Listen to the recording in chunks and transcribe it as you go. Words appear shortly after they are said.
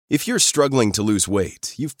If you're struggling to lose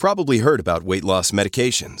weight, you've probably heard about weight loss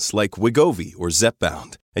medications like Wegovy or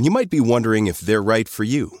Zepbound, and you might be wondering if they're right for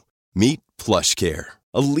you. Meet PlushCare,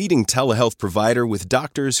 a leading telehealth provider with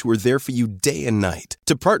doctors who are there for you day and night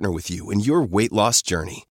to partner with you in your weight loss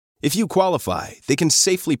journey. If you qualify, they can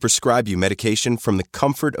safely prescribe you medication from the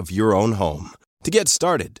comfort of your own home. To get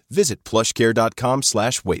started, visit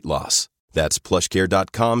plushcare.com/weightloss. That's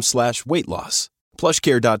plushcare.com/weightloss.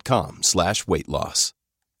 plushcare.com/weightloss.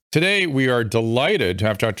 Today, we are delighted to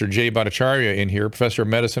have Dr. Jay Bhattacharya in here, professor of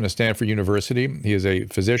medicine at Stanford University. He is a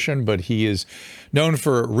physician, but he is known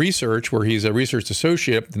for research, where he's a research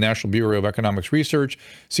associate at the National Bureau of Economics Research,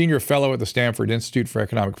 senior fellow at the Stanford Institute for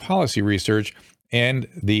Economic Policy Research, and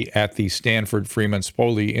at the Stanford Freeman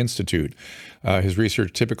Spogli Institute. His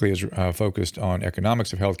research typically is focused on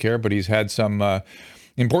economics of healthcare, but he's had some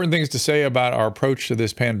important things to say about our approach to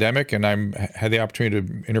this pandemic, and I've had the opportunity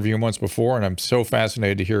to interview him once before, and I'm so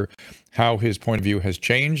fascinated to hear how his point of view has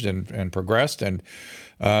changed and progressed, and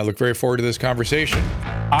look very forward to this conversation.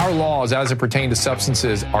 Our laws as it pertains to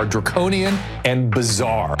substances are draconian and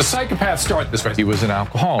bizarre. The psychopaths start this way. He was an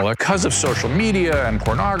alcoholic because of social media and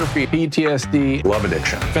pornography, PTSD, love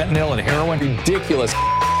addiction, fentanyl and heroin. Ridiculous.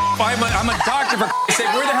 I'm a doctor, for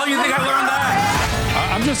sake. Where the hell do you think I learned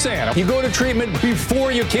that? I'm just saying, you go to treatment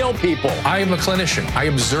before you kill people. I am a clinician. I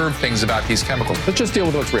observe things about these chemicals. Let's just deal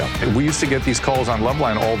with what's real. We used to get these calls on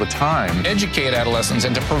Loveline all the time. Educate adolescents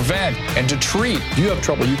and to prevent and to treat. If you have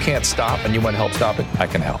trouble you can't stop and you want help stop it, I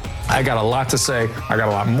can help. I got a lot to say. I got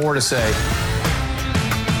a lot more to say.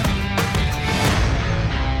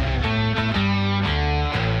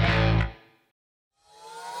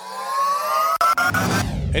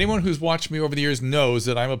 Anyone who's watched me over the years knows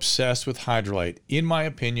that I'm obsessed with Hydralyte. In my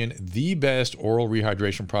opinion, the best oral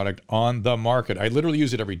rehydration product on the market. I literally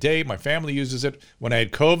use it every day. My family uses it. When I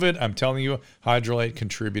had COVID, I'm telling you, Hydralyte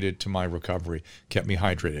contributed to my recovery, kept me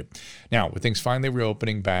hydrated. Now, with things finally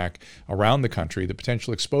reopening back around the country, the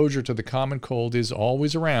potential exposure to the common cold is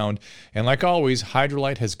always around. And like always,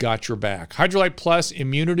 Hydralyte has got your back. Hydralyte Plus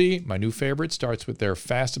Immunity, my new favorite, starts with their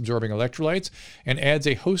fast-absorbing electrolytes and adds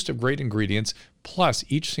a host of great ingredients. Plus,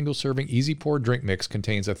 each single serving easy pour drink mix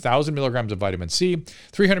contains 1,000 milligrams of vitamin C,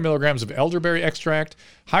 300 milligrams of elderberry extract.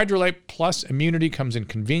 Hydralyte Plus Immunity comes in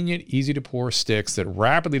convenient, easy to pour sticks that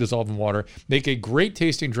rapidly dissolve in water, make a great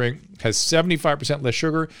tasting drink, has 75% less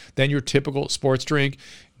sugar than your typical sports drink.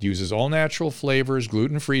 It uses all natural flavors,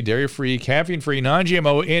 gluten-free, dairy-free, caffeine-free,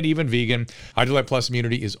 non-GMO, and even vegan. Hydralyte Plus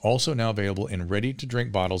Immunity is also now available in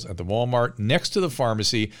ready-to-drink bottles at the Walmart next to the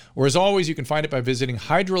pharmacy, or as always, you can find it by visiting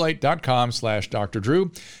hydralyte.com/Dr.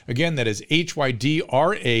 Drew. Again, that is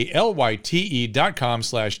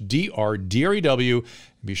hydralyte.com/DRDREW.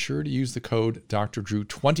 Be sure to use the code Dr. Drew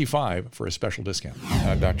 25 for a special discount.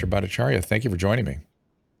 Dr. Bhattacharya, thank you for joining me.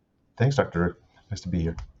 Thanks, Dr. Drew. Nice to be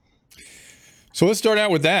here. So let's start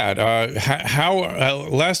out with that.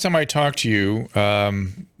 Last time I talked to you,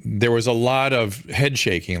 there was a lot of head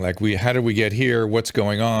shaking. Like, how did we get here? What's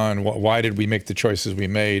going on? Why did we make the choices we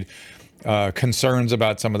made? Concerns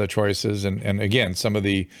about some of the choices. And again, some of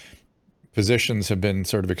the positions have been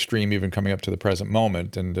sort of extreme, even coming up to the present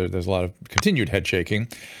moment. And there's a lot of continued head shaking.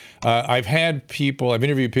 I've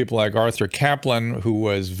interviewed people like Arthur Kaplan, who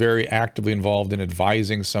was very actively involved in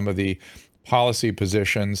advising some of the policy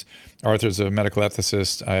positions. Arthur's a medical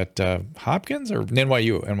ethicist at Hopkins or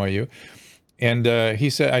NYU. And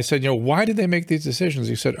I said, why did they make these decisions?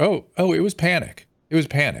 He said, oh, it was panic. It was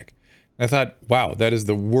panic. And I thought, wow, that is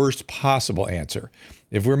the worst possible answer.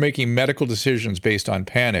 If we're making medical decisions based on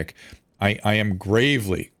panic, I am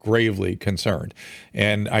gravely, gravely concerned.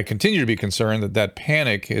 And I continue to be concerned that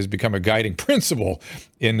panic has become a guiding principle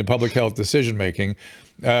in the public health decision-making.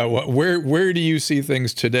 Where do you see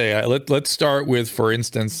things today? Let's start with, for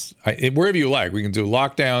instance, wherever you like. We can do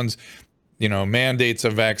lockdowns, mandates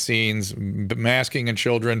of vaccines, masking in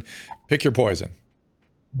children. Pick your poison.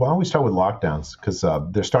 Why don't we start with lockdowns? Because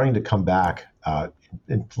they're starting to come back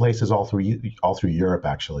in places all through Europe,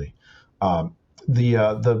 actually.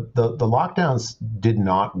 The lockdowns did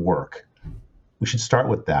not work. We should start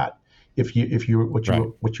with that. What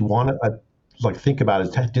you want to think about is,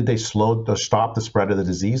 did they stop the spread of the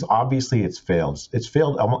disease? Obviously, it's failed. It's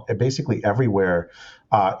failed basically everywhere.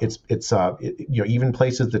 Even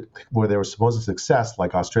places where there was supposed success,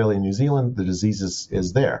 like Australia and New Zealand, the disease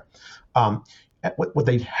is there. What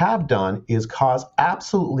they have done is cause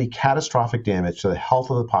absolutely catastrophic damage to the health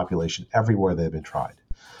of the population everywhere they've been tried.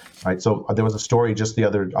 Right. So there was a story just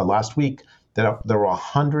last week that there were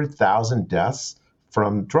 100,000 deaths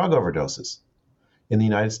from drug overdoses in the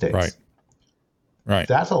United States. Right.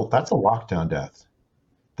 That's a lockdown death.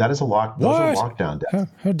 That is a lock. Those are lockdown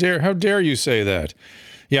deaths. How dare you say that?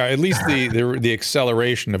 Yeah, at least the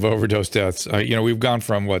acceleration of overdose deaths. We've gone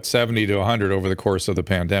from 70 to 100 over the course of the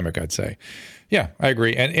pandemic, I'd say. Yeah, I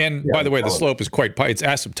agree. And by the way, the slope is it's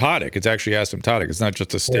asymptotic. It's actually asymptotic. It's not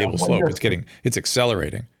just a stable slope. It's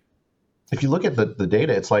accelerating. If you look at the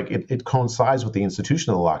data, it's like it coincides with the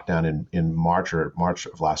institution of the lockdown in March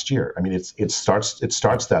of last year. I mean, it starts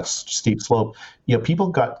that steep slope. People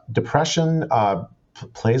got depression.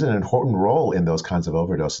 Plays an important role in those kinds of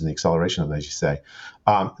overdoses and the acceleration of them, as you say.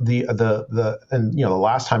 The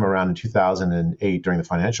last time around in 2008 during the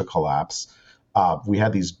financial collapse, we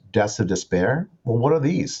had these deaths of despair. Well, what are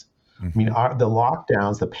these? Mm-hmm. I mean, the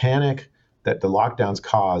lockdowns, the panic that the lockdowns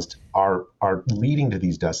caused are leading to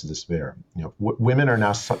these deaths of despair. Women are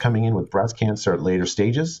now coming in with breast cancer at later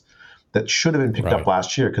stages that should have been picked up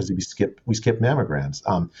last year because we skipped mammograms.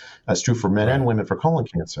 That's true for men and women for colon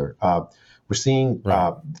cancer. We're seeing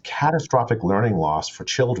catastrophic learning loss for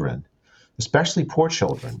children, especially poor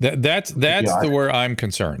children. That's where I'm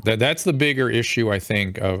concerned. That's the bigger issue, I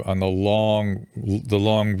think, on the long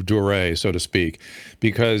durée, so to speak,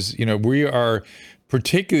 because we are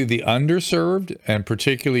particularly the underserved, and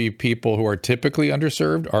particularly people who are typically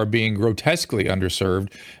underserved are being grotesquely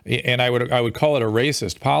underserved. And I would call it a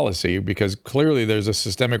racist policy, because clearly there's a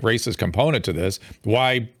systemic racist component to this.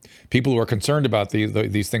 Why people who are concerned about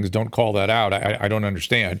these things don't call that out, I don't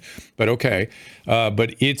understand. But okay,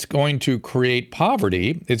 but it's going to create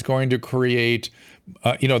poverty. It's going to create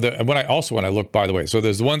when I look, by the way, so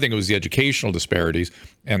there's the one thing, it was the educational disparities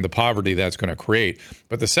and the poverty that's going to create.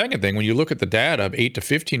 But the second thing, when you look at the data of 8 to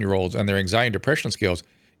 15-year-olds and their anxiety and depression scales,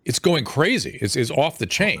 it's going crazy. It's off the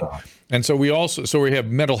chain. And so we have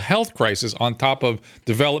mental health crisis on top of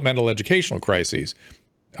developmental educational crises.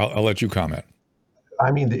 I'll let you comment.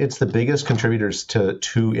 I mean, it's the biggest contributors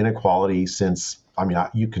to inequality since,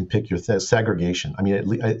 you can pick your segregation. I mean,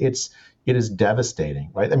 it is devastating,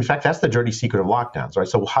 right? I mean, in fact, that's the dirty secret of lockdowns, right?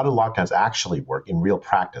 So how do lockdowns actually work in real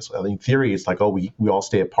practice? Well, in theory, it's like, we all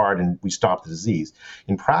stay apart and we stop the disease.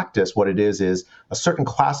 In practice, what it is a certain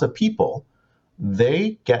class of people,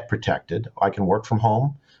 they get protected. I can work from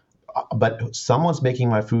home, but someone's making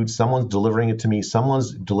my food, someone's delivering it to me,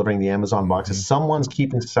 someone's delivering the Amazon boxes, someone's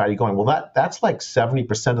keeping society going. Well, that's like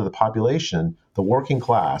 70% of the population, the working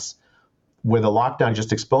class, where the lockdown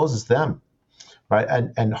just exposes them. Right,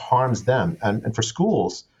 and harms them. And for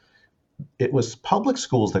schools, it was public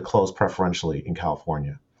schools that closed preferentially in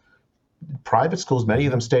California. Private schools, many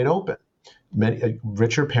of them stayed open. Many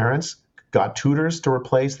richer parents got tutors to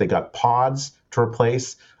replace. They got pods to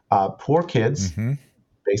replace. Poor kids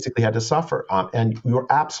basically had to suffer. And you're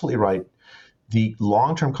absolutely right. The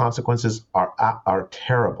long-term consequences are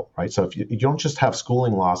terrible, right? So if you don't just have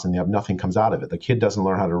schooling loss and you have nothing comes out of it, the kid doesn't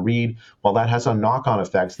learn how to read. Well, that has some knock-on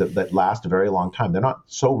effects that last a very long time. They're not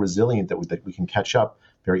so resilient that we can catch up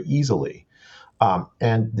very easily.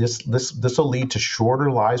 And this will lead to shorter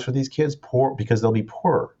lives for these kids, because they'll be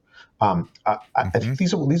poorer. I think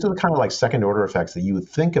these are the kind of like second-order effects that you would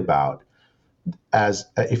think about as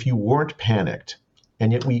if you weren't panicked.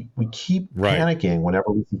 And yet we keep panicking whenever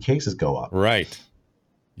we see cases go up. Right.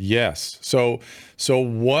 Yes. So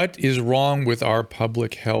what is wrong with our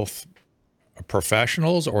public health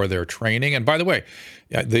professionals or their training? And by the way,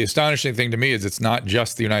 the astonishing thing to me is it's not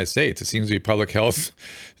just the United States. It seems to be public health,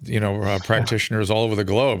 practitioners all over the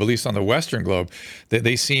globe, at least on the Western globe, that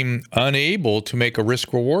they seem unable to make a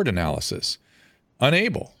risk-reward analysis.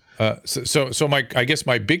 Unable. So I guess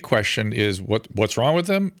my big question is what's wrong with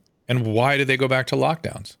them? And why did they go back to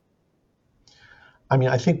lockdowns? I mean,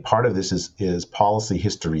 I think part of this is policy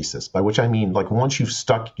hysteresis, by which I mean, like, once you've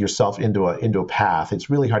stuck yourself into a path, it's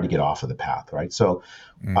really hard to get off of the path, right? So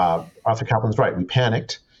Arthur Caplan's right. We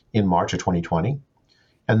panicked in March of 2020,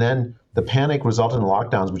 and then the panic resulted in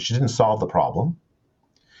lockdowns, which didn't solve the problem.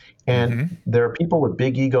 And there are people with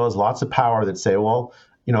big egos, lots of power, that say, well,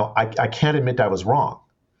 I can't admit I was wrong.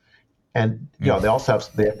 And they also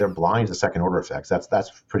they're blind to second order effects.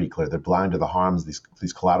 That's pretty clear. They're blind to the harms,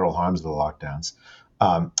 these collateral harms of the lockdowns,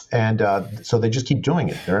 so they just keep doing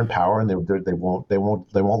it. They're in power and they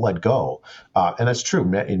won't let go. And that's true.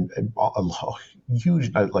 In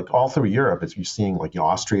huge, like all through Europe, you're seeing, like,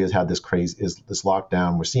 Austria's had this this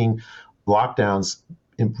lockdown. We're seeing lockdowns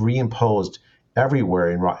reimposed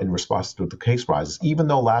everywhere in response to the case rises, even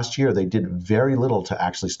though last year they did very little to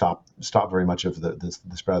actually stop very much of the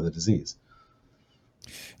spread of the disease.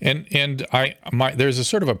 And there's a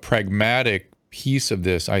sort of a pragmatic piece of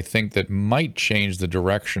this, I think, that might change the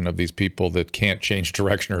direction of these people that can't change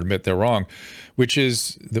direction or admit they're wrong, which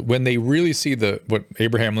is that when they really see what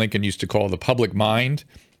Abraham Lincoln used to call the public mind,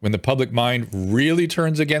 When the public mind really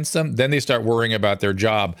turns against them, then they start worrying about their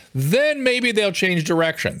job. Then maybe they'll change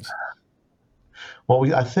directions.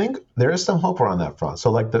 Well, I think there is some hope around that front. So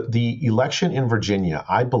like the election in Virginia,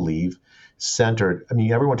 I believe, centered, I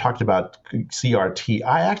mean, everyone talked about CRT.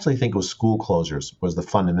 I actually think it was school closures was the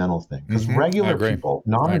fundamental thing. Because regular people,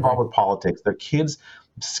 not involved with politics, their kids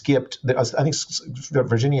skipped, I think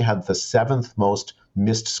Virginia had the 7th most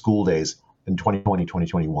missed school days in 2020,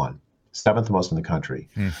 2021. 7th most in the country.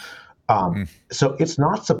 So it's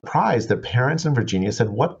not surprised that parents in Virginia said,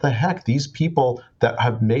 what the heck, these people that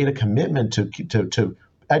have made a commitment to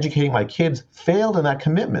educating my kids failed in that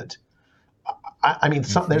commitment. I mean,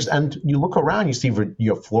 there's, and you look around, you see,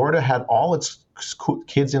 Florida had all its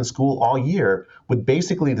kids in school all year with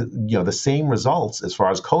basically the same results as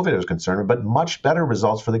far as COVID is concerned, but much better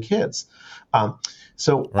results for the kids.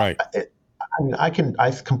 Right. I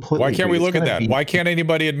completely. Why can't agree. we look at that? Why can't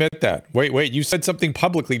anybody admit that? Wait! You said something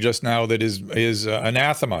publicly just now that is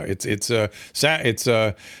anathema. It's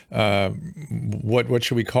what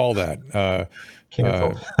should we call that?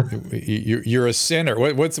 You're a sinner.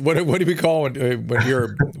 What do we call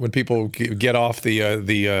when people get off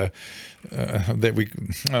that we?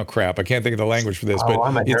 Oh crap! I can't think of the language for this,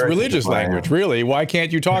 but it's religious language. Really? Why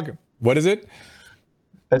can't you talk? What is it?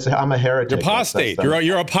 I'm a heretic. Apostate.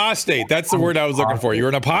 You're apostate. That's the word I was looking for. You're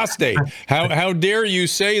an apostate. How dare you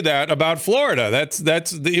say that about Florida?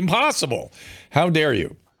 That's impossible. How dare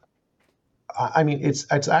you? I mean,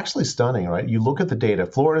 it's actually stunning, right? You look at the data.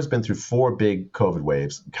 Florida's been through 4 big COVID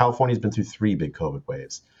waves. California's been through 3 big COVID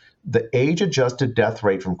waves. The age-adjusted death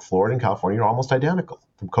rate from Florida and California are almost identical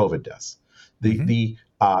from COVID deaths. The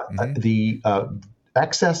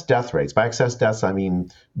excess death rates, by excess deaths, I mean,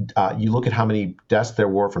 you look at how many deaths there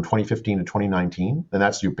were from 2015 to 2019, and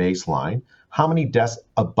that's your baseline. How many deaths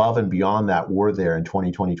above and beyond that were there in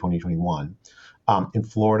 2020, 2021 in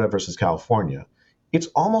Florida versus California? It's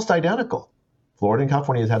almost identical. Florida and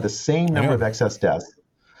California have had the same number of excess deaths.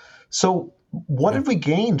 So what have we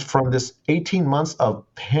gained from this 18 months of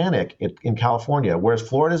panic in California, whereas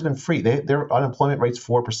Florida has been free? Their unemployment rate's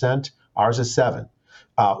 4%, ours is 7%.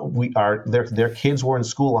 Their kids were in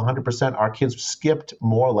school 100%. Our kids skipped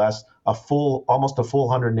more or less almost a full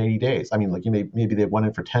 180 days. I mean, like maybe they went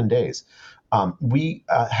in for 10 days. We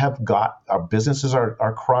have got our businesses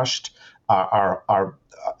are crushed. Our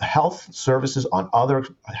health services on other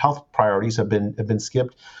health priorities have been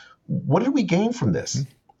skipped. What did we gain from this?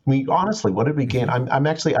 I mean, honestly, what did we gain?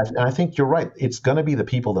 I think you're right. It's going to be the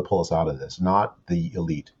people that pull us out of this, not the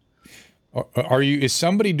elite. Is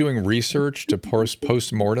somebody doing research to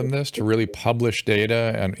post-mortem this, to really publish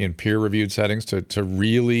data and in peer-reviewed settings to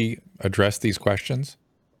really address these questions?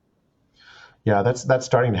 Yeah, that's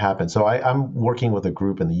starting to happen. So I'm working with a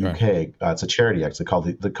group in the UK. Right. It's a charity actually called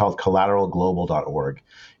collateralglobal.org,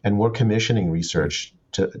 and we're commissioning research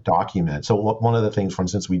to document. So one of the things, for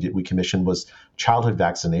instance, we commissioned was childhood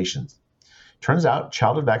vaccinations. Turns out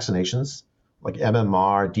childhood vaccinations, like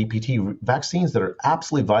MMR, DPT, vaccines that are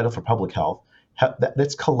absolutely vital for public health,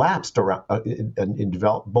 that's collapsed around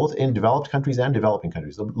both in developed countries and developing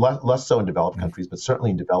countries. Less so in developed countries, but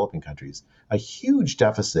certainly in developing countries. A huge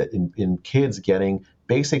deficit in kids getting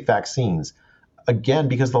basic vaccines, again,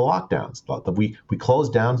 because of the lockdowns. We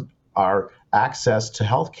closed down our access to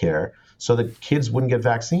healthcare so that kids wouldn't get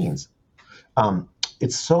vaccines.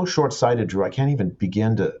 It's so short-sighted, Drew. I can't even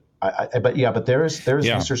begin to. But there is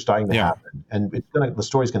research starting to happen, and the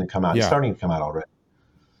story's going to come out. It's starting to come out already.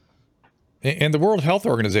 And the World Health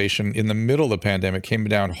Organization, in the middle of the pandemic, came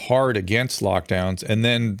down hard against lockdowns and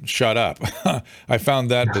then shut up. I found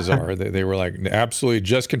that bizarre. They were like, absolutely,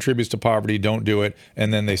 just contributes to poverty, don't do it.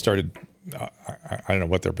 And then they started. I don't know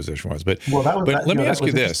what their position was, but let me ask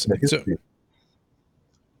you this.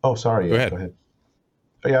 Sorry. Go ahead.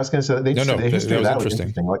 Yeah, I was going to say the history of that was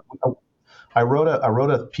interesting. Like, I wrote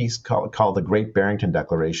a piece called The Great Barrington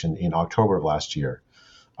Declaration in October of last year,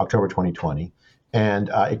 October 2020. And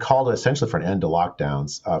it called essentially for an end to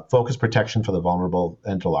lockdowns, focused protection for the vulnerable,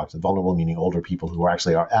 end to lockdowns, vulnerable meaning older people who are at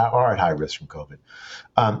high risk from COVID.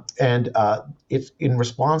 It's in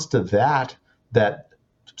response to that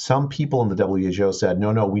some people in the WHO said,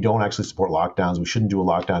 no, we don't actually support lockdowns. We shouldn't do a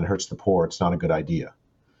lockdown. It hurts the poor. It's not a good idea.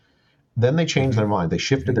 Then they changed their mind. They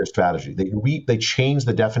shifted their strategy. They changed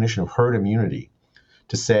the definition of herd immunity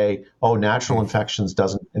to say, natural infections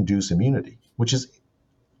doesn't induce immunity, which is,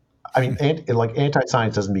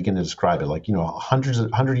 anti-science doesn't begin to describe it.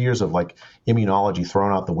 100 years of immunology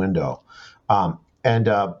thrown out the window, and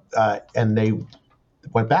they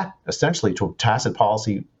went back essentially to a tacit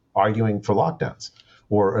policy arguing for lockdowns,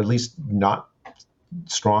 or at least not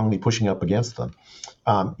strongly pushing up against them.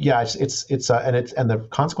 And the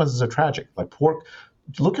consequences are tragic. Like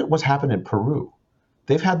look at what's happened in Peru.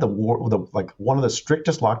 They've had one of the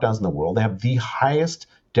strictest lockdowns in the world. They have the highest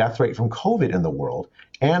death rate from COVID in the world,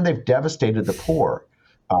 and they've devastated the poor.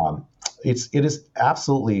 It is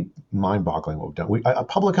absolutely mind-boggling what we've done.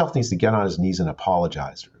 Public health needs to get on its knees and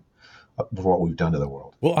apologize for what we've done to the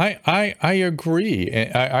world. Well, I agree.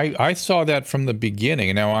 I saw that from the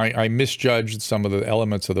beginning. Now, I misjudged some of the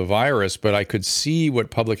elements of the virus, but I could see what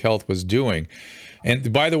public health was doing.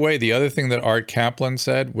 And by the way, the other thing that Art Kaplan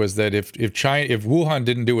said was that if Wuhan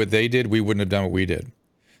didn't do what they did, we wouldn't have done what we did.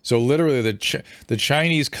 So literally, the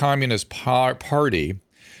Chinese Communist Party,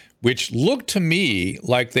 which looked to me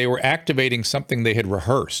like they were activating something they had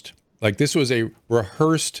rehearsed, like this was a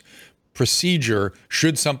rehearsed procedure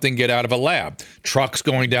should something get out of a lab. Trucks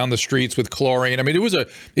going down the streets with chlorine. I mean,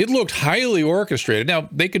 it looked highly orchestrated. Now,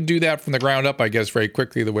 they could do that from the ground up, I guess, very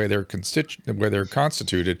quickly the way they're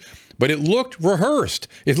constituted. But it looked rehearsed.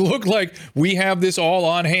 It looked like we have this all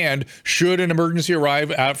on hand should an emergency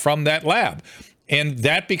arrive out from that lab. And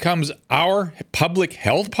that becomes our public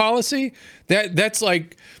health policy? That's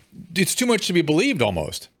like, it's too much to be believed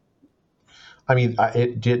almost. I mean,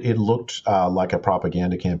 it looked like a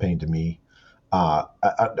propaganda campaign to me.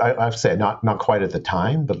 I've said not quite at the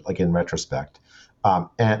time, but like in retrospect.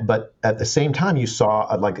 But at the same time, you saw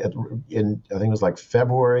I think it was like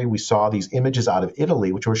February, we saw these images out of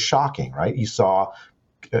Italy, which were shocking, right? You saw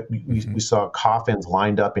we saw coffins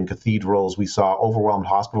lined up in cathedrals. We saw overwhelmed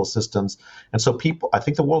hospital systems. And so I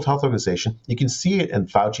think the World Health Organization, you can see it in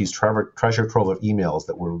Fauci's treasure trove of emails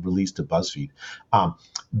that were released to BuzzFeed.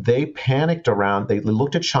 They panicked around. They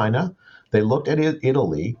looked at China. They looked at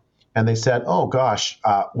Italy. And they said, oh, gosh,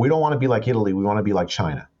 we don't want to be like Italy. We want to be like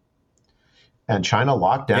China. And China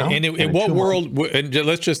locked down. And in what world? And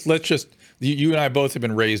let's just you and I both have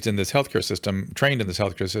been raised in this healthcare system, trained in this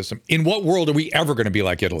healthcare system. In what world are we ever going to be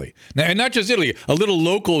like Italy? Now, and not just Italy, a little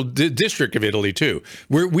local district of Italy too.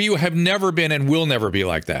 We have never been and will never be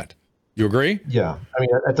like that. You agree? Yeah.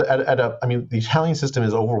 I mean, the Italian system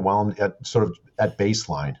is overwhelmed at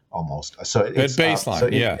baseline almost. So it's, at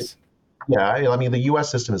baseline, yes. Yeah, I mean, the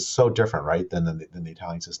U.S. system is so different, right, than the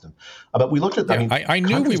Italian system. But we looked at. Yeah, I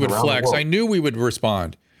knew we would flex. I knew we would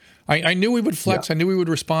respond. I knew we would flex. Yeah. I knew we would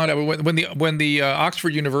respond. When the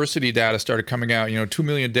Oxford University data started coming out, 2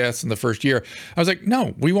 million deaths in the first year, I was like,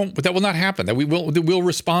 no, we won't. That will not happen. That we'll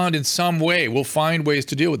respond in some way. We'll find ways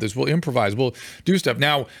to deal with this. We'll improvise. We'll do stuff.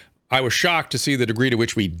 Now, I was shocked to see the degree to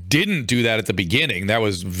which we didn't do that at the beginning. That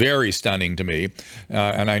was very stunning to me,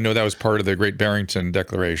 and I know that was part of the Great Barrington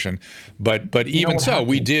Declaration. But even so, happened?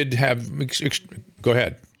 We did have. Go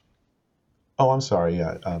ahead. Oh, I'm sorry.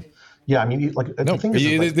 Yeah. I mean, like no. The thing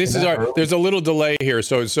is, this is our. There's a little delay here,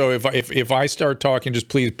 so if I start talking, just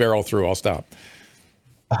please barrel through. I'll stop.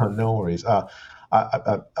 No worries. So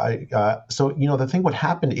the thing. What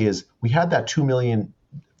happened is we had that 2 million.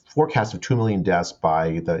 Forecast of 2 million deaths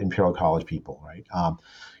by the Imperial College people, right?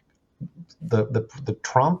 The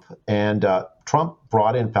Trump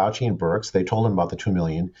brought in Fauci and Birx. They told him about the 2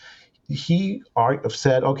 million. He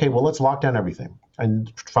said, okay, well, let's lock down everything.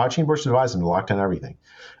 And Fauci and Birx advised him to lock down everything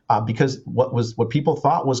because what people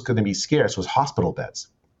thought was going to be scarce was hospital beds.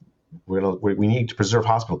 We need to preserve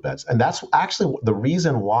hospital beds, and that's actually the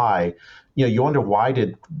reason why. You wonder why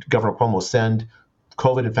did Governor Cuomo send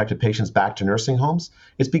COVID-infected patients back to nursing homes?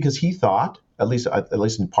 It's because he thought, at least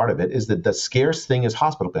in part of it, is that the scarce thing is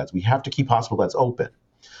hospital beds. We have to keep hospital beds open.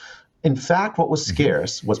 In fact, what was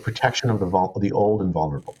scarce was protection of the old and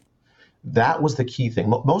vulnerable. That was the key thing.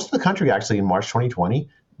 Most of the country actually in March 2020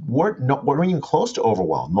 weren't even close to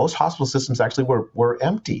overwhelmed. Most hospital systems actually were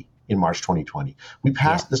empty in March 2020. We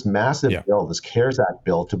passed this massive bill, this CARES Act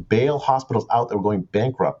bill, to bail hospitals out that were going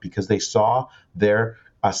bankrupt because they saw their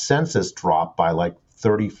census drop by like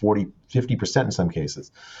 30, 40, 50% in some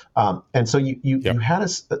cases. And so you had a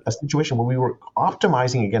situation where we were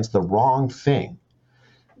optimizing against the wrong thing.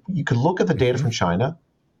 You could look at the data from China.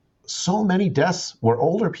 So many deaths were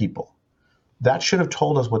older people. That should have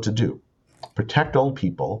told us what to do. Protect old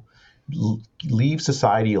people, leave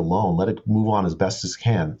society alone, let it move on as best as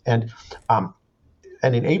can. And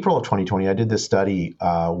in April of 2020, I did this study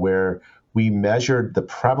where we measured the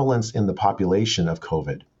prevalence in the population of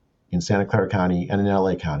COVID in Santa Clara County and in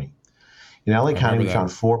LA County. In LA County, we found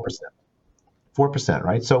 4%. 4%,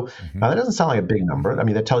 right? So now that doesn't sound like a big number. I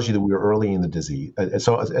mean, that tells you that we were early in the disease.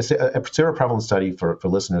 So a seroprevalence study for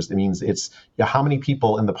listeners, it means it's how many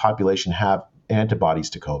people in the population have antibodies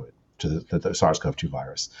to COVID, to the SARS-CoV-2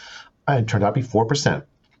 virus. And it turned out to be 4%.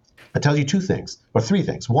 It tells you two things, or three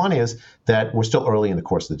things. One is that we're still early in the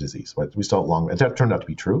course of the disease. Right? We still have long. That turned out to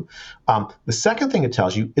be true. The second thing it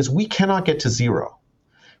tells you is we cannot get to zero.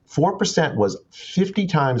 4% was 50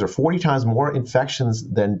 times or 40 times more infections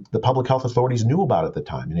than the public health authorities knew about at the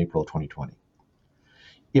time in April of 2020.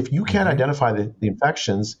 If you can't identify the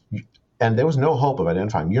infections, and there was no hope of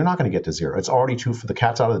identifying them, you're not going to get to zero. It's already too, for the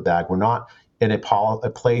cat's out of the bag. We're not in a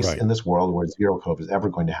place in this world where zero COVID is ever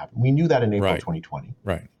going to happen. We knew that in April 2020.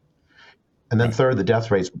 Right. And then third, the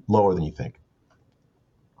death rate's lower than you think.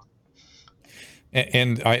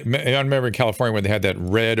 And I remember in California when they had that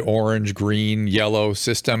red, orange, green, yellow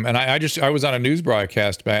system, and I was on a news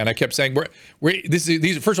broadcast and I kept saying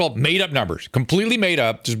these are, first of all, made up numbers, completely made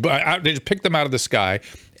up. They just picked them out of the sky,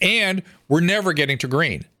 and we're never getting to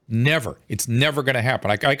green. Never. It's never going to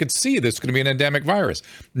happen. I could see this going to be an endemic virus.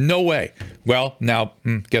 No way. Well, now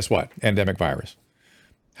guess what? Endemic virus.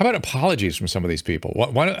 How about apologies from some of these people?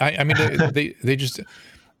 I mean, they just,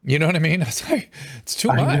 you know what I mean? It's like, it's too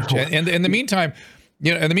much. And in the meantime,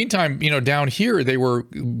 down here they were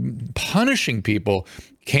punishing people.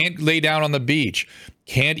 Can't lay down on the beach.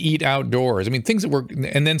 Can't eat outdoors. I mean, things that were,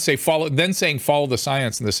 and then saying follow the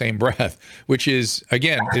science in the same breath, which is,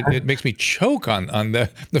 again, it makes me choke on the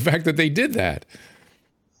fact that they did that.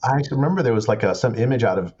 I remember there was like some image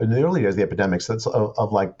out of in the early days of the epidemics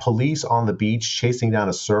of like police on the beach chasing down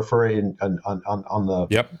a surfer on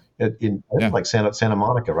the like Santa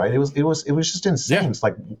Monica, right? It was just insane. Yeah. It's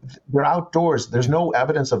like they're outdoors. There's no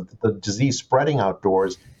evidence of the disease spreading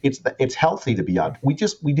outdoors. It's healthy to be out. We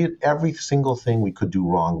did every single thing we could do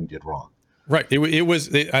wrong. We did wrong. Right. It was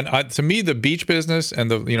to me, the beach business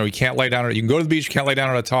and you can't lay down on it. You can go to the beach, you can't lay down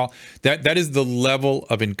on a towel. That is the level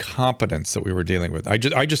of incompetence that we were dealing with.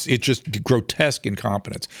 It's just grotesque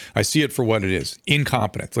incompetence. I see it for what it is.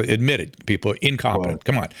 Incompetence. Admit it, people. Incompetent.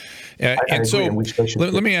 Come on.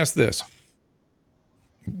 Let me ask this.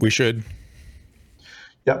 We should.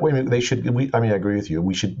 Yeah, wait a minute. They should. I agree with you.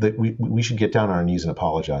 We should get down on our knees and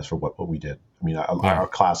apologize for what we did. I mean, our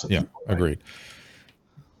class of people. Right? Agreed.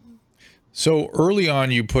 So early on,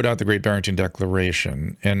 you put out the Great Barrington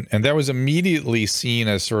Declaration, and that was immediately seen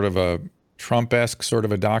as sort of a Trump-esque sort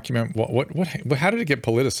of a document. How did it get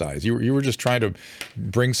politicized? You were just trying to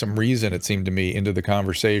bring some reason, it seemed to me, into the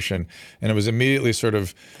conversation, and it was immediately sort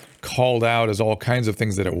of called out as all kinds of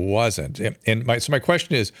things that it wasn't. And my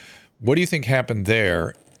question is, what do you think happened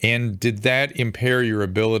there? And did that impair your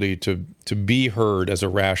ability to be heard as a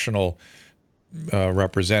rational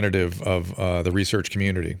representative of the research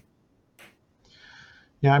community?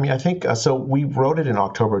 Yeah, I think so. We wrote it in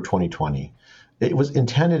October 2020. It was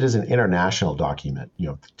intended as an international document.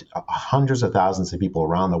 Hundreds of thousands of people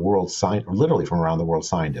around the world signed, literally from around the world,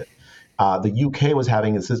 signed it. The UK was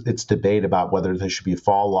having its debate about whether there should be a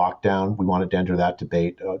fall lockdown. We wanted to enter that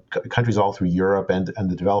debate. Countries all through Europe and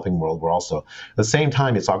the developing world were also. At the same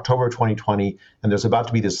time, it's October 2020, and there's about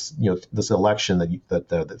to be this this election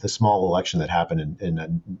the small election that happened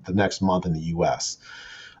in the next month in the U.S.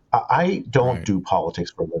 I don't do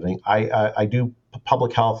politics for a living. I do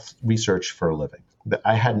public health research for a living.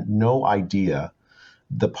 I had no idea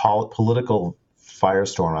the political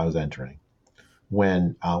firestorm I was entering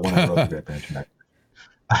when I wrote the Great Barrington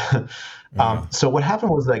Declaration. So what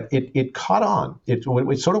happened was it caught on. It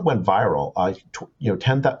sort of went viral.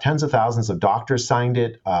 Tens of thousands of doctors signed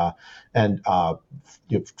it, and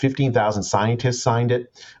 15,000 scientists signed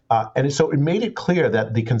it. And so it made it clear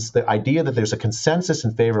that the idea that there's a consensus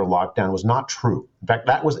in favor of lockdown was not true. In fact,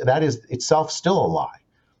 that is itself still a lie.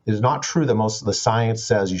 It is not true that most of the science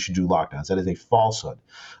says you should do lockdowns. That is a falsehood.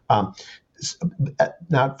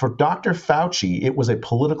 Now, for Dr. Fauci, it was a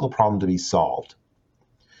political problem to be solved.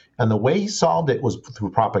 And the way he solved it was through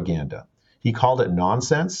propaganda. He called it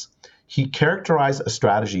nonsense. He characterized a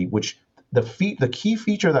strategy which the key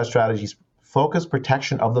feature of that strategy is focused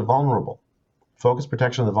protection of the vulnerable. Focus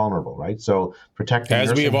protection of the vulnerable, right? So protecting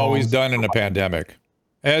as we have always done in a pandemic.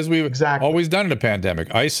 As we've always done in a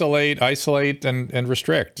pandemic. Isolate, and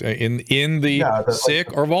restrict in the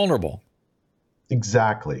sick or vulnerable.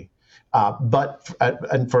 Exactly. But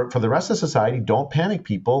for the rest of society, don't panic,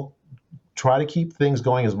 people. Try to keep things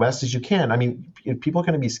going as best as you can. I mean, people are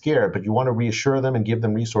going to be scared, but you want to reassure them and give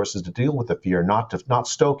them resources to deal with the fear, not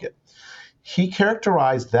stoke it. He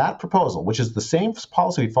characterized that proposal, which is the same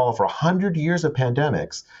policy we follow for 100 years of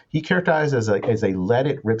pandemics. He characterized as a let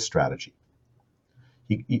it rip strategy.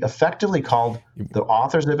 He effectively called the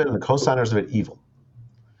authors of it and the co-signers of it evil,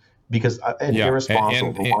 because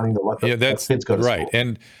irresponsible for wanting to let kids go to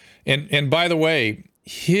school. And by the way,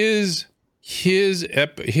 his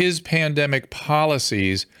pandemic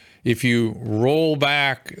policies if you roll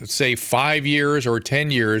back, say, 5 years or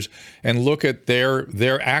 10 years and look at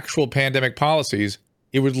their actual pandemic policies,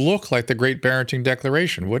 it would look like the Great Barrington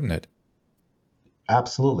Declaration, wouldn't it?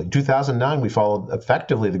 Absolutely. In 2009, we followed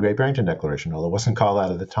effectively the Great Barrington Declaration, although it wasn't called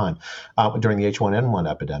that at the time, during the H1N1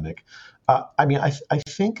 epidemic. I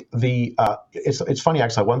think it's funny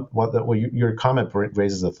actually. Your comment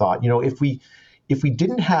raises a thought. If we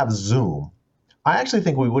didn't have Zoom, I actually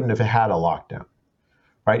think we wouldn't have had a lockdown.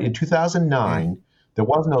 Right? In 2009, there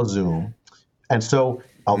was no Zoom, and so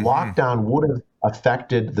a lockdown would have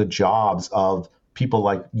affected the jobs of people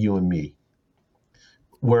like you and me.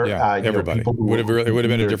 Where everybody it would have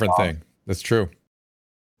been a different thing. That's true.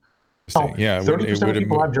 30% of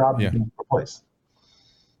people have jobs being replaced.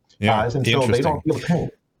 Yeah, and so they don't feel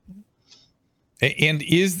pain. And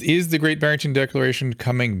is the Great Barrington Declaration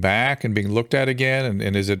coming back and being looked at again?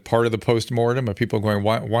 And is it part of the postmortem of people going,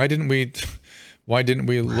 why didn't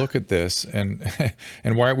we look at this? And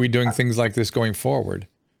why aren't we doing things like this going forward?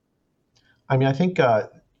 I mean, I think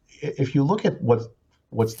if you look at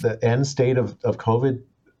what's the end state of COVID,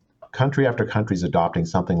 country after country is adopting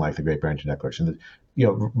something like the Great Barrington Declaration.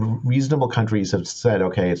 Reasonable countries have said,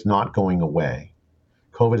 okay, it's not going away.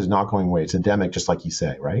 COVID is not going away. It's endemic, just like you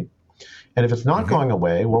say, right? And if it's not going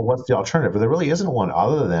away, well, what's the alternative? Well, there really isn't one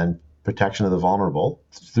other than protection of the vulnerable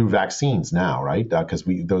through vaccines now, right? Because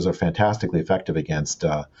those are fantastically effective against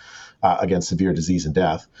severe disease and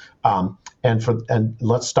death. And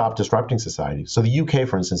let's stop disrupting society. So the UK,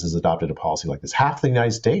 for instance, has adopted a policy like this. Half the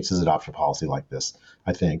United States has adopted a policy like this,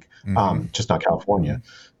 I think, just not California.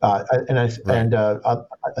 I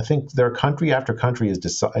think their country after country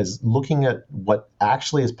is looking at what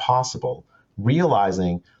actually is possible,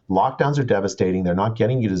 realizing lockdowns are devastating. They're not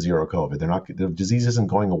getting you to zero COVID. The disease isn't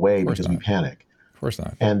going away because we panic. Of course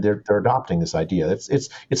not. And they're adopting this idea. It's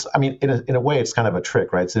I mean, in a way, it's kind of a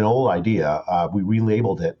trick, right? It's an old idea. We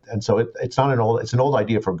relabeled it, and so it's an old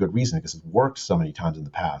idea for a good reason because it's worked so many times in the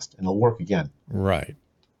past, and it'll work again. Right.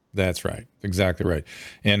 That's right. Exactly right.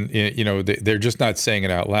 And they're just not saying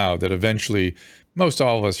it out loud that eventually most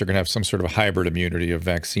all of us are going to have some sort of hybrid immunity of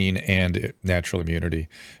vaccine and natural immunity.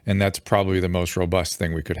 And that's probably the most robust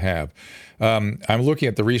thing we could have. I'm looking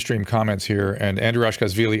at the Restream comments here, and Andrew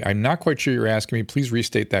Ashkasvili, I'm not quite sure you're asking me. Please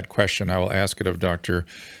restate that question. I will ask it of Dr.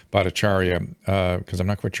 Bhattacharya because I'm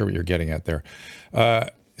not quite sure what you're getting at there.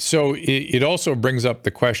 So it also brings up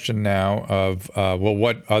the question now of,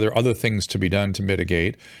 what are there other things to be done to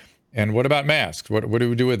mitigate? And what about masks? What do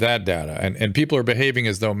we do with that data? And people are behaving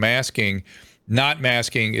as though not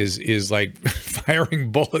masking is like firing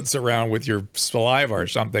bullets around with your saliva or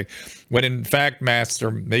something, when in fact masks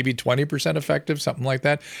are maybe 20% effective, something like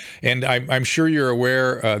that. And I'm sure you're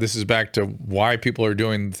aware, this is back to why people are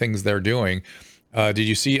doing things they're doing.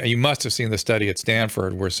 You must have seen the study at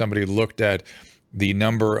Stanford where somebody looked at the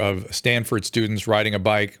number of Stanford students riding a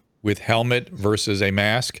bike with helmet versus a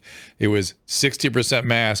mask. It was 60%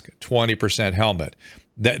 mask, 20% helmet.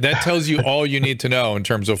 That tells you all you need to know in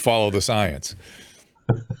terms of follow the science.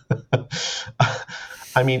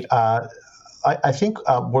 I mean, I think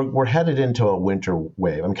we're headed into a winter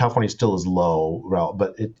wave. I mean, California still is low,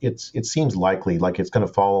 but it seems likely like it's going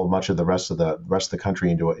to follow much of the rest of the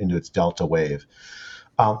country into its delta wave.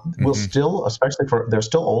 We'll still, especially there's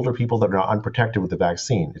still older people that are unprotected with the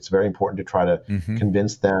vaccine. It's very important to try to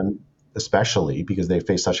convince them, especially because they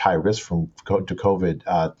face such high risk to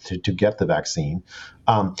COVID, to get the vaccine.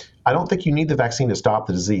 I don't think you need the vaccine to stop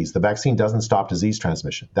the disease. The vaccine doesn't stop disease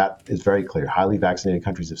transmission. That is very clear. Highly vaccinated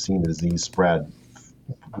countries have seen the disease spread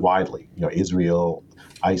widely. Israel,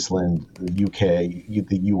 Iceland, the UK,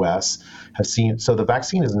 the US have seen. So the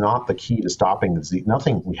vaccine is not the key to stopping the disease.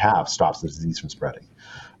 Nothing we have stops the disease from spreading.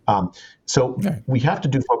 We have to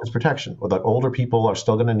do focused protection. The older people are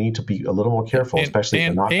still going to need to be a little more careful, especially if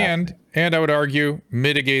they're not vaccinated. And I would argue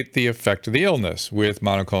mitigate the effect of the illness with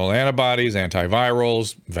monoclonal antibodies,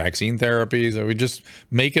 antivirals, vaccine therapies. We just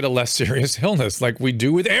make it a less serious illness, like we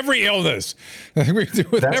do with every illness. We do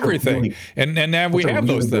with everything. And now we have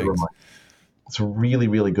those things. It's a really,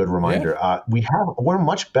 really good reminder. Yeah. We're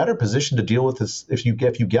much better positioned to deal with this. If you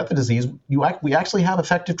get the disease, we actually have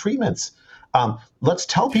effective treatments. Let's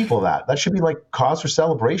tell people that. That should be like cause for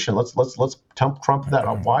celebration. Let's trump that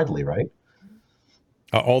up widely, right?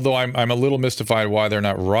 Although I'm a little mystified why they're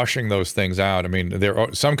not rushing those things out. I mean,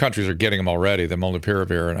 some countries are getting them already, the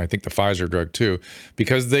molnupiravir, and I think the Pfizer drug too,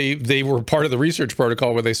 because they were part of the research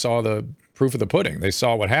protocol where they saw the proof of the pudding. They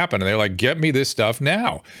saw what happened, and they're like, "Get me this stuff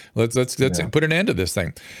now. Let's put an end to this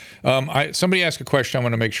thing." Somebody asked a question. I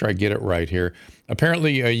want to make sure I get it right here.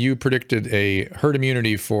 Apparently, you predicted a herd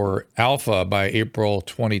immunity for Alpha by April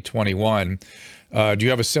 2021. Do you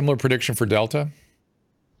have a similar prediction for Delta?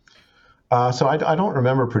 So I don't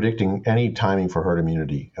remember predicting any timing for herd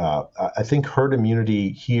immunity. I think herd immunity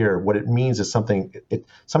here, what it means is something.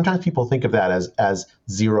 Sometimes people think of that as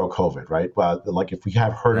zero COVID, right? Like if we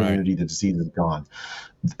have herd immunity, the disease is gone.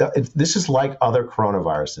 This is like other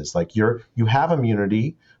coronaviruses. Like you have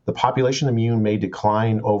immunity. The population immune may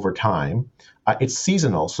decline over time. It's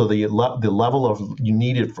seasonal, so the level of you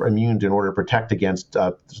needed for immune in order to protect against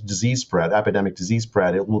disease spread, epidemic disease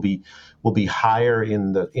spread, it will be higher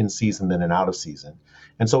in season than in out of season.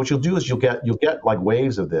 And so what you'll do is you'll get like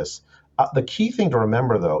waves of this. The key thing to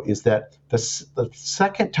remember, though, is that the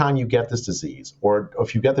second time you get this disease, or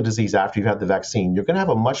if you get the disease after you've had the vaccine, you're going to have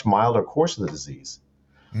a much milder course of the disease.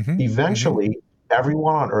 Mm-hmm. Eventually,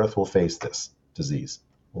 everyone on Earth will face this disease,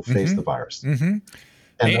 will face the virus. Mm-hmm.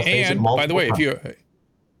 And by the way, if you have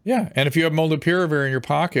molnupiravir in your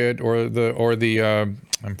pocket, or the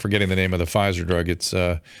I'm forgetting the name of the Pfizer drug. It's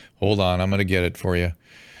hold on, I'm going to get it for you.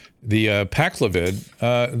 The Paxlovid.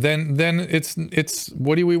 Then it's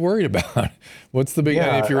what are we worried about? What's the big?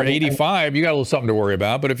 If you're 85, you got a little something to worry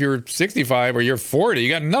about. But if you're 65 or you're 40, you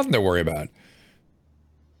got nothing to worry about.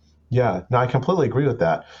 Yeah, no, I completely agree with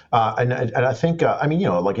that. And I think,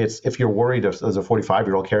 like if you're worried as a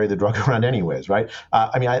 45-year-old, carry the drug around anyways, right?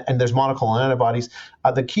 And there's monoclonal antibodies.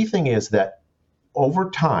 The key thing is that over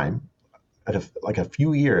time, at a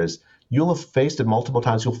few years, you'll have faced it multiple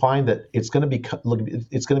times. You'll find that it's going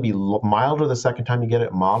to be milder the second time you get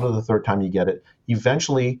it, milder the third time you get it.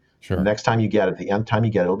 Eventually, the next time you get it, the nth time you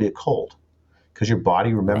get it, it'll be a cold, because your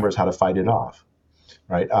body remembers how to fight it off,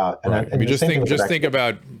 right?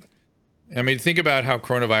 Think about how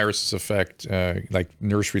coronaviruses affect like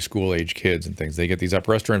nursery school age kids and things. They get these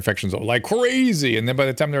upper respiratory infections like crazy, and then by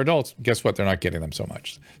the time they're adults, guess what? They're not getting them so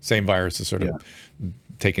much. Same virus is sort of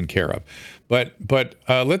taken care of. But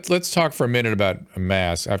let's talk for a minute about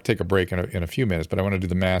masks. I have to take a break in a few minutes, but I want to do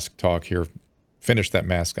the mask talk here. Finish that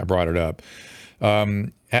mask. I brought it up.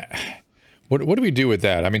 What do we do with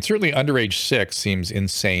that? I mean, certainly under age 6 seems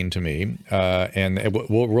insane to me, and the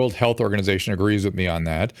World Health Organization agrees with me on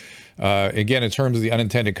that. Again, in terms of the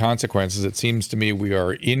unintended consequences, it seems to me we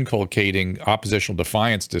are inculcating oppositional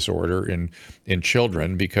defiance disorder in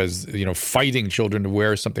children, because fighting children to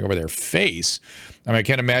wear something over their face. I mean, I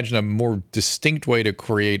can't imagine a more distinct way to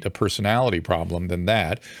create a personality problem than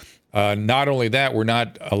that. Not only that, we're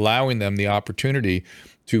not allowing them the opportunity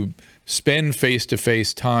to spend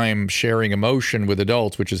face-to-face time sharing emotion with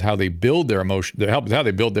adults, which is how they build their emotion, how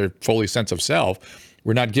they build their fully sense of self.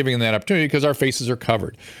 We're not giving them that opportunity because our faces are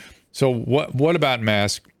covered. So what about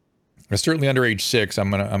masks? Certainly under age 6,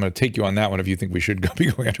 I'm gonna take you on that one if you think we should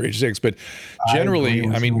be going under age 6. But generally,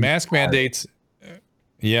 I mean, mask mandates.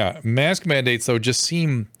 Mask mandates though just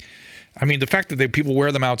seem. I mean, the fact that people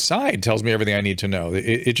wear them outside tells me everything I need to know.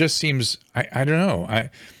 It just seems. I don't know.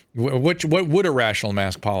 What would a rational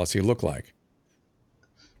mask policy look like?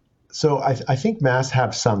 So I think masks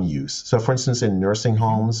have some use. So, for instance, in nursing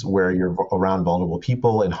homes where you're around vulnerable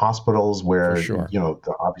people, in hospitals where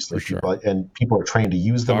obviously people are trained to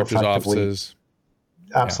use them Doctors' effectively. Offices.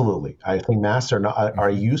 Absolutely, I think masks are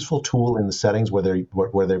a useful tool in the settings where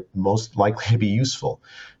they're most likely to be useful.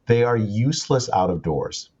 They are useless out of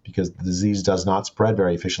doors because the disease does not spread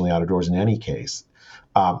very efficiently out of doors in any case.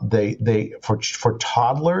 For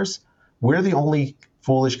toddlers, we're the only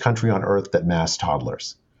foolish country on earth that masks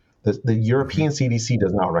toddlers. The European CDC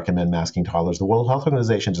does not recommend masking toddlers. The World Health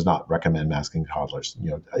Organization does not recommend masking toddlers.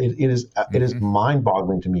 It is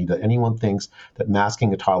mind-boggling to me that anyone thinks that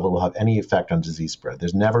masking a toddler will have any effect on disease spread.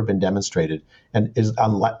 There's never been demonstrated, and is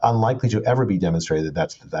unlikely to ever be demonstrated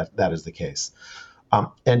that is the case.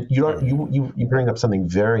 And you bring up something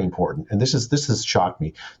very important, and this has shocked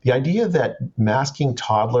me. The idea that masking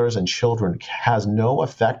toddlers and children has no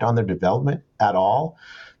effect on their development at all.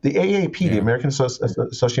 The AAP, the American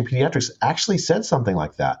Association of Pediatrics, actually said something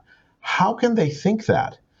like that. How can they think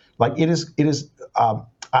that? Like it is.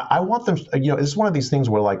 I want them. It's one of these things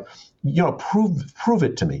where prove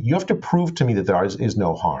it to me. You have to prove to me that there is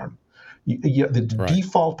no harm.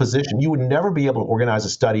 Default position, you would never be able to organize a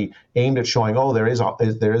study aimed at showing,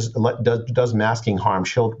 does masking harm,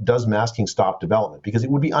 does masking stop development? Because it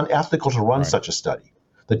would be unethical to run such a study.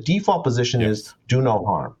 The default position is do no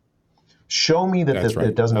harm. Show me that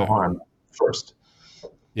it does no harm first.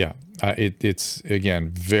 Yeah, it's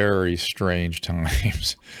again very strange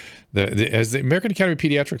times. Has the American Academy of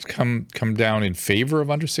Pediatrics come down in favor of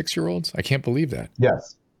under 6-year-olds? I can't believe that.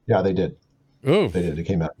 Yes, yeah, they did. Oh, they did. It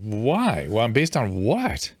came out. Why? Well, based on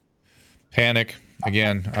what? Panic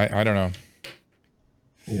again. I don't know.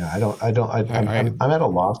 I'm at a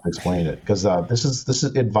loss to explain it because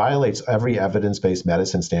it violates every evidence-based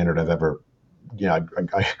medicine standard I've ever,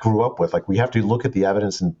 I grew up with. Like, we have to look at the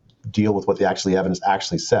evidence and deal with what the evidence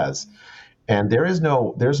actually says. And there's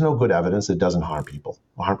no good evidence that doesn't harm people,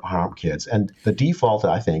 harm kids. And the default,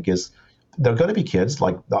 I think, is there are going to be kids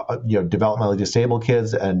like developmentally disabled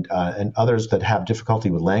kids and others that have difficulty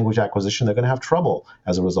with language acquisition. They're going to have trouble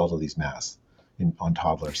as a result of these masks on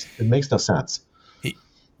toddlers. It makes no sense.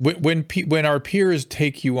 When our peers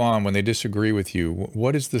take you on, when they disagree with you,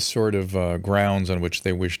 what is the sort of grounds on which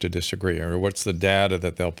they wish to disagree, or what's the data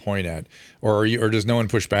that they'll point at, or does no one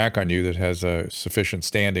push back on you that has a sufficient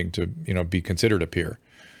standing to be considered a peer?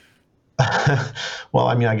 Well,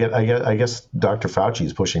 I mean, I guess Dr. Fauci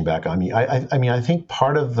is pushing back on me. I think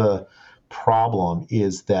part of the problem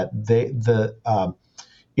is that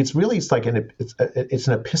it's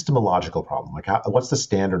an epistemological problem. Like, what's the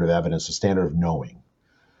standard of evidence, the standard of knowing?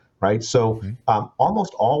 Right. So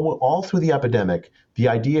almost all through the epidemic, the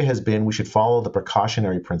idea has been we should follow the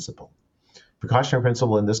precautionary principle. Precautionary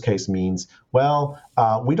principle in this case means,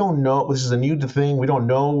 we don't know. This is a new thing. We don't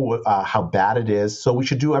know how bad it is. So we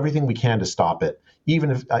should do everything we can to stop it,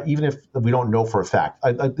 even if we don't know for a fact.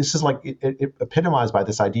 This is like it epitomized by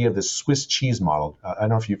this idea of this Swiss cheese model. I don't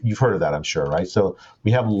know if you've heard of that, I'm sure, right? So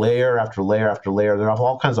we have layer after layer after layer. There are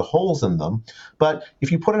all kinds of holes in them. But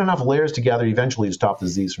if you put enough layers together, eventually you stop the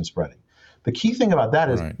disease from spreading. The key thing about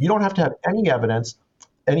that is you don't have to have any evidence,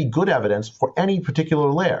 any good evidence for any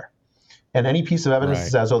particular layer. And any piece of evidence that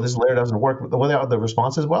says, this layer doesn't work, the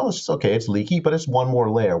response is, it's just okay, it's leaky, but it's one more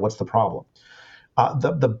layer. What's the problem?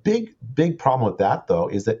 The big problem with that, though,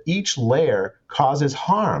 is that each layer causes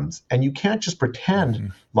harms. And you can't just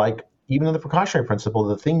pretend like, even in the precautionary principle,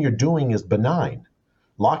 the thing you're doing is benign.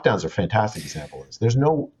 Lockdowns are a fantastic example of this. There's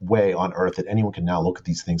no way on earth that anyone can now look at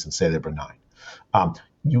these things and say they're benign.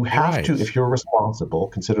 You have to, if you're responsible,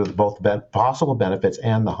 consider both possible benefits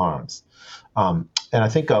and the harms. And I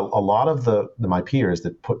think a lot of my peers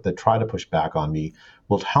that try to push back on me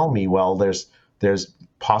will tell me, there's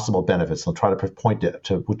possible benefits. They'll try to point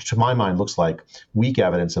to which to my mind looks like weak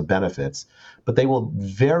evidence of benefits, but they will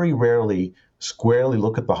very rarely squarely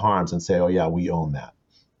look at the harms and say, oh yeah, we own that.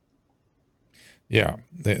 Yeah,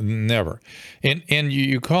 never. And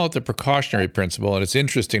you call it the precautionary principle, and it's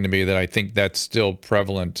interesting to me that I think that's still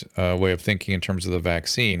prevalent way of thinking in terms of the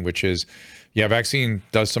vaccine, which is, vaccine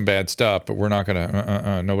does some bad stuff, but we're not going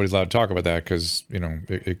to, nobody's allowed to talk about that because,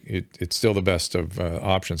 it's still the best of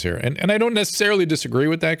options here. And I don't necessarily disagree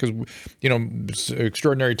with that because,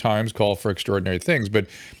 extraordinary times call for extraordinary things, but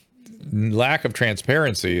lack of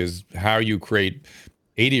transparency is how you create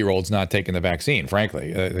 80-year-olds not taking the vaccine,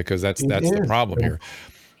 frankly, because that's the problem here.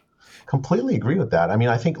 Completely agree with that. I mean,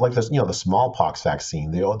 I think like this, the smallpox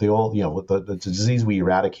vaccine, the old, the disease we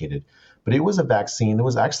eradicated, but it was a vaccine that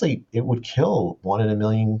was actually, it would kill 1 in a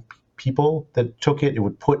million people that took it. It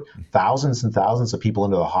would put thousands and thousands of people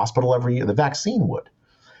into the hospital every year. The vaccine would.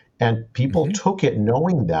 And people took it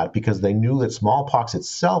knowing that because they knew that smallpox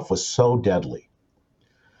itself was so deadly.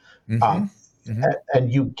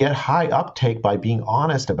 And you get high uptake by being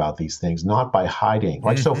honest about these things, not by hiding.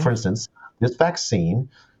 Like, so for instance, this vaccine,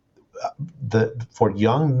 for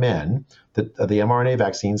young men, the mRNA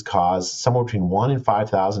vaccines cause somewhere between 1 in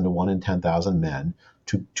 5,000 to 1 in 10,000 men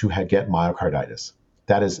to get myocarditis.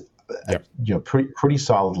 That is, pretty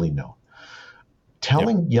solidly known.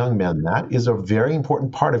 Telling young men that is a very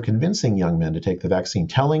important part of convincing young men to take the vaccine.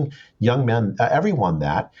 Telling young men, everyone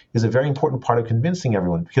that is a very important part of convincing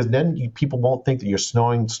everyone, because then people won't think that you're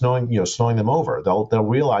snowing them over. They'll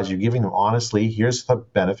realize you're giving them honestly. Here's the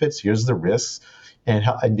benefits. Here's the risks, and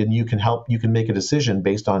then you can make a decision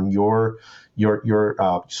based on your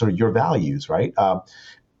sort of your values, right?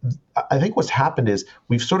 I think what's happened is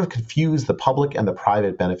we've sort of confused the public and the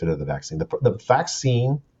private benefit of the vaccine. The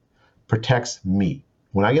vaccine protects me.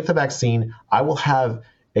 When I get the vaccine, I will have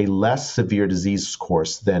a less severe disease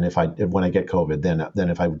course than when I get COVID than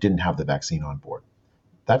if I didn't have the vaccine on board.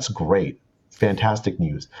 That's great. Fantastic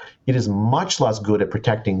news. It is much less good at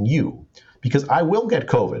protecting you because I will get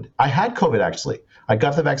COVID. I had COVID actually. I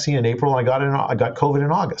got the vaccine in April and I got COVID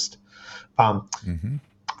in August.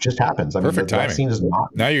 Just happens. Perfect timing. Vaccine is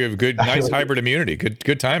not. Now you have nice hybrid immunity.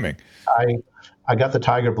 Good timing. I got the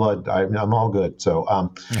tiger blood. I'm all good. So,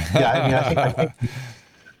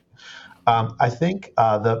 I think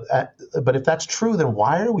but if that's true, then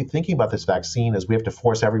why are we thinking about this vaccine as we have to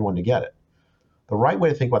force everyone to get it? The right way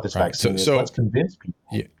to think about this vaccine is let's convince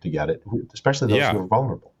people to get it, especially those who are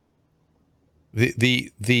vulnerable.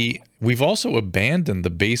 We've also abandoned the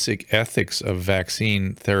basic ethics of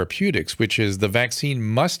vaccine therapeutics, which is the vaccine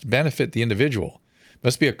must benefit the individual.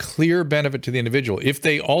 Must be a clear benefit to the individual. If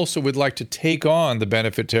they also would like to take on the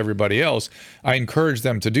benefit to everybody else, I encourage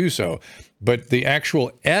them to do so. But the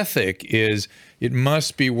actual ethic is it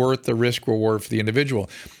must be worth the risk reward for the individual.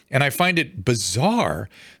 And I find it bizarre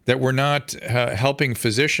that we're not helping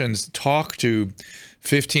physicians talk to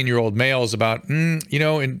 15-year-old males about,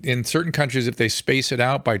 in certain countries, if they space it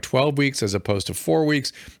out by 12 weeks as opposed to 4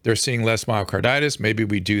 weeks, they're seeing less myocarditis. Maybe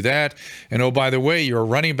we do that. And oh, by the way, you're a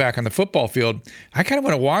running back on the football field. I kind of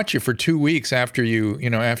want to watch you for 2 weeks after you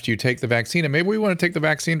take the vaccine. And maybe we want to take the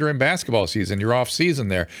vaccine during basketball season. You're off season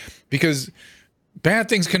there, because bad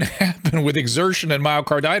things can happen with exertion and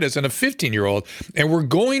myocarditis in a 15-year-old, and we're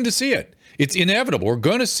going to see it. It's inevitable. We're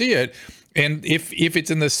going to see it. And if it's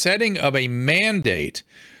in the setting of a mandate,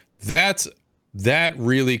 that's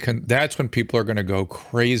when people are going to go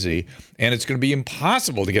crazy, and it's going to be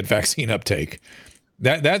impossible to get vaccine uptake.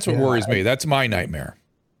 That's what worries me. That's my nightmare.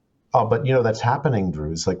 Oh, but that's happening,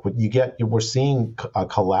 Drew. It's like we're seeing a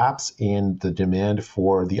collapse in the demand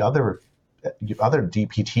for the other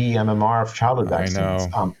DPT, MMR, childhood vaccines.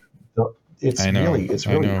 I know. It's really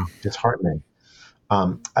disheartening.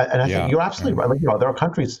 And I think you're absolutely right. Like, there are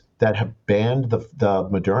countries that have banned the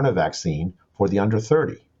Moderna vaccine for the under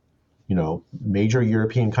 30. Major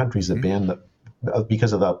European countries that banned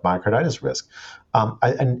because of the myocarditis risk.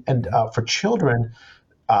 For children,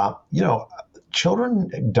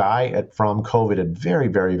 children die from COVID at very,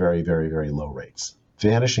 very, very, very, very low rates,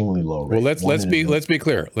 vanishingly low rates. Well, let's be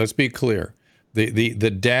clear. Let's be clear.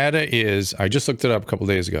 The data is, I just looked it up a couple of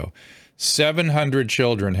days ago. 700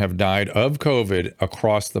 children have died of COVID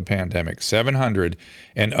across the pandemic, 700.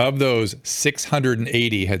 And of those,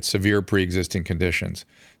 680 had severe pre-existing conditions.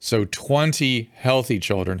 So 20 healthy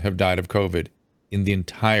children have died of COVID in the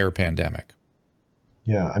entire pandemic.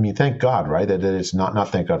 Yeah, I mean, thank God, right? That it's not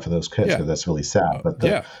thank God for those kids, because that's really sad. But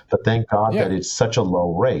thank God that it's such a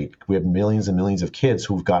low rate. We have millions and millions of kids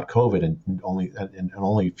who've got COVID, and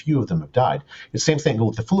only a few of them have died. It's the same thing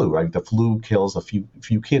with the flu, right? The flu kills a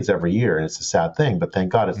few kids every year, and it's a sad thing. But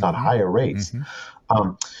thank God it's not higher rates.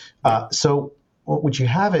 So what you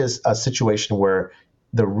have is a situation where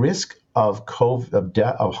the risk of COVID, of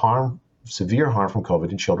death, of harm, severe harm from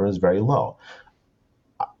COVID in children is very low.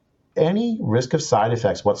 Any risk of side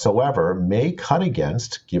effects whatsoever may cut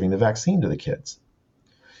against giving the vaccine to the kids.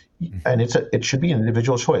 And it should be an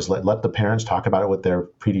individual choice. Let the parents talk about it with their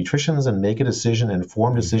pediatricians and make a decision, an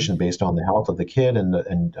informed decision based on the health of the kid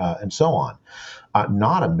and so on.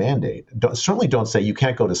 Not a mandate. Certainly don't say you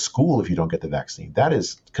can't go to school if you don't get the vaccine. That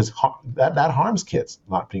is because that harms kids,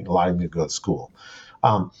 not allowing them to go to school.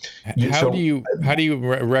 How do you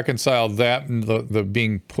reconcile that and the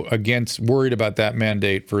being worried about that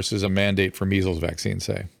mandate versus a mandate for measles vaccine,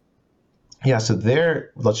 say? Yeah, so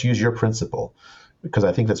let's use your principle, because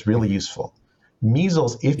I think that's really useful.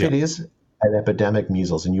 Measles, if it is an epidemic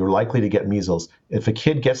measles and you're likely to get measles, if a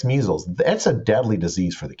kid gets measles, that's a deadly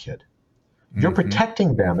disease for the kid. You're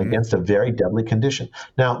protecting them against a very deadly condition.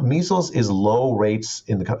 Now, measles is low rates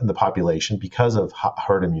in the population because of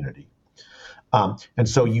herd immunity. And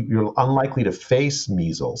so you're unlikely to face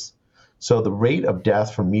measles. So the rate of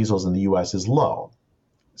death from measles in the U.S. is low.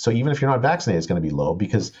 So even if you're not vaccinated, it's going to be low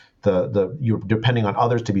because you're depending on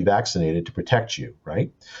others to be vaccinated to protect you, right?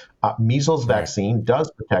 Measles vaccine does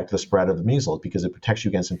protect the spread of the measles because it protects you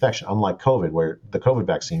against infection, unlike COVID, where the COVID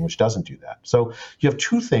vaccine, which doesn't do that. So you have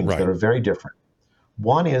two things that are very different.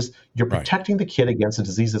 One is you're protecting the kid against a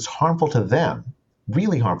disease that's harmful to them,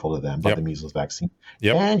 really harmful to them by the measles vaccine.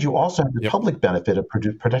 And you also have the public benefit of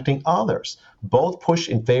protecting others. Both push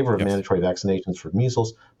in favor of mandatory vaccinations for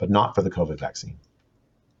measles, but not for the COVID vaccine.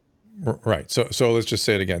 Right. So let's just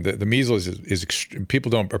say it again. The measles is people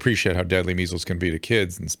don't appreciate how deadly measles can be to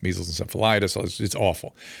kids, and measles encephalitis. It's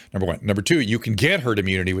awful. Number one. Number two, you can get herd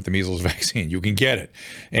immunity with the measles vaccine. You can get it,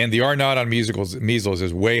 and the R naught on measles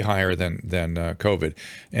is way higher than COVID,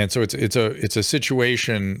 and so it's a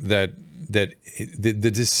situation that the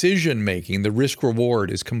decision making, the risk reward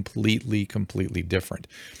is completely different.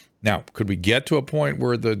 Now, could we get to a point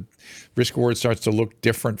where the risk reward starts to look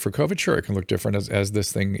different for COVID? Sure, it can look different as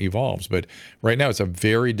this thing evolves. But right now, it's a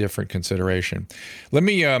very different consideration. Let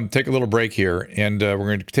me take a little break here, and we're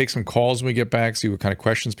going to take some calls when we get back, see what kind of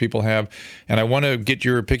questions people have. And I want to pick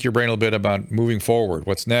your brain a little bit about moving forward.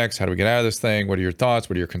 What's next? How do we get out of this thing? What are your thoughts?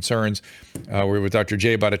 What are your concerns? We're with Dr.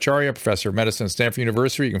 Jay Bhattacharya, professor of medicine at Stanford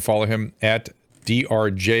University. You can follow him at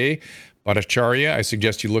DRJ Bhattacharya. I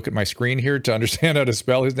suggest you look at my screen here to understand how to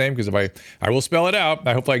spell his name, because if I will spell it out.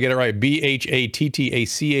 I hope I get it right. Bhattacharya.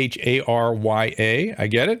 I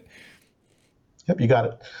get it? Yep, you got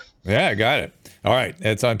it. Yeah, I got it. All right.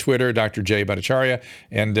 It's on Twitter, Dr. Jay Bhattacharya,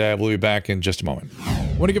 and we'll be back in just a moment.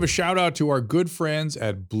 I want to give a shout out to our good friends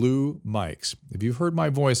at Blue Mics. If you've heard my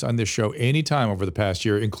voice on this show any time over the past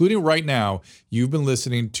year, including right now, you've been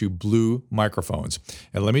listening to Blue microphones.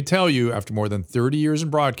 And let me tell you, after more than 30 years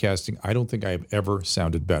in broadcasting, I don't think I have ever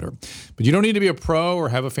sounded better. But you don't need to be a pro or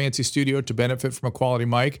have a fancy studio to benefit from a quality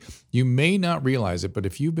mic. You may not realize it, but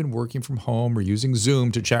if you've been working from home or using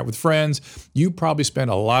Zoom to chat with friends, you probably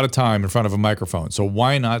spend a lot of time in front of a microphone. So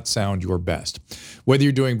why not sound your best? Whether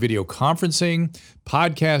you're doing video conferencing,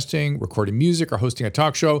 podcasting, recording music, or hosting a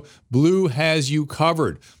talk show, Blue has you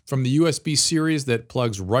covered. From the USB series that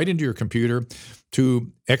plugs right into your computer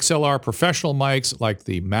to XLR professional mics like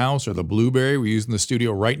the Mouse or the Blueberry we use in the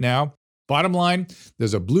studio right now. Bottom line,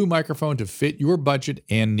 there's a Blue microphone to fit your budget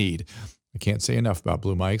and need. I can't say enough about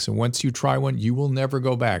Blue mics, and once you try one, you will never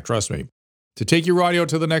go back. Trust me. To take your audio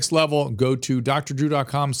to the next level, go to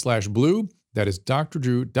drdrew.com/blue. That is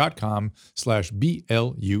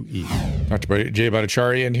drdrew.com/BLUE. Dr. Jay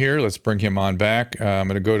Bhattacharya in here. Let's bring him on back. I'm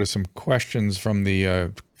going to go to some questions from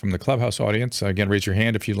the Clubhouse audience. Again, raise your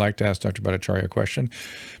hand if you'd like to ask Dr. Bhattacharya a question.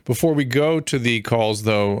 Before we go to the calls,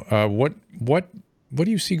 though, what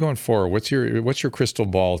do you see going forward? What's your crystal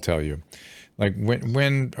ball tell you? Like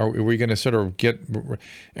when are we going to sort of get?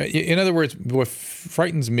 In other words, what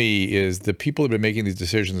frightens me is the people who've been making these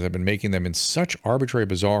decisions have been making them in such arbitrary,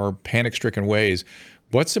 bizarre, panic-stricken ways.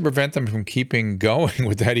 What's to prevent them from keeping going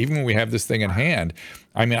with that, even when we have this thing in hand?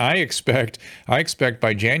 I mean, I expect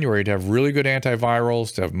by January to have really good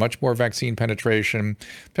antivirals, to have much more vaccine penetration,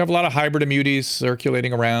 to have a lot of hybrid immunities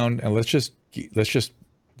circulating around, and let's just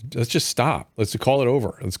stop. Let's call it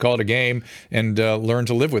over. Let's call it a game and learn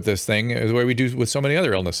to live with this thing the way we do with so many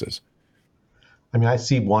other illnesses. I mean, I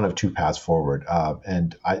see one of two paths forward,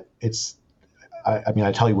 and I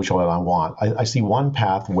tell you which one I want. I see one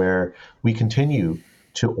path where we continue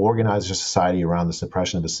to organize our society around the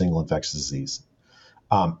suppression of a single infectious disease.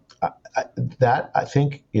 That I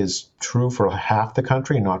think is true for half the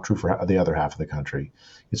country, and not true for the other half of the country.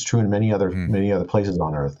 It's true in many other places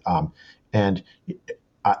on Earth, and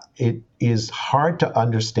it is hard to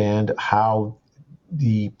understand how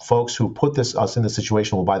the folks who put us in this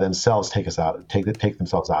situation will by themselves take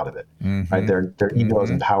themselves out of it. Right? Their egos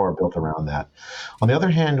and power built around that. On the other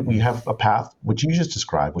hand, we have a path which you just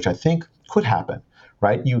described, which I think could happen.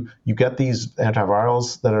 Right? You get these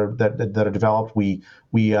antivirals that are developed. We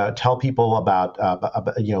tell people about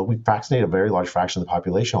we've vaccinated a very large fraction of the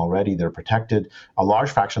population already. They're protected. A large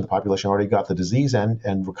fraction of the population already got the disease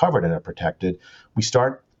and recovered and are protected. We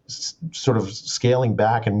start sort of scaling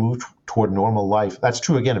back and move toward normal life. That's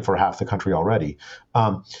true again for half the country already.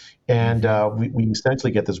 We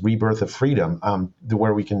essentially get this rebirth of freedom,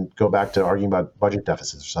 where we can go back to arguing about budget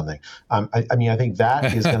deficits or something. I think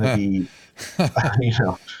that is going to be,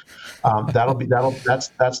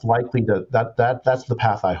 that's likely that's the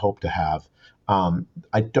path I hope to have. I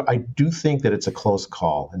do think that it's a close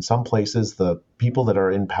call. In some places, the people that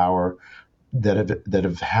are in power that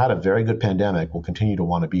have had a very good pandemic will continue to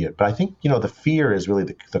want to be it. But I think, the fear is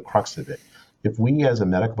really the crux of it. If we as a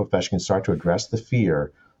medical profession can start to address the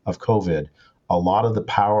fear of COVID, a lot of the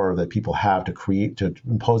power that people have to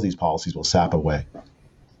impose these policies will sap away.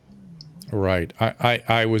 Right.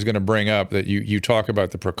 I was going to bring up that you talk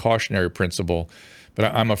about the precautionary principle,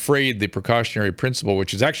 but I'm afraid the precautionary principle,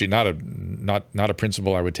 which is actually not a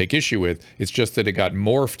principle I would take issue with, it's just that it got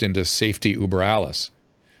morphed into safety uber alles.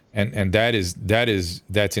 And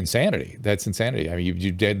that's insanity. That's insanity. I mean,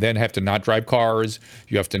 you then have to not drive cars.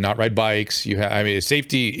 You have to not ride bikes.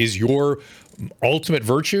 Safety is your ultimate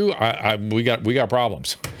virtue. We got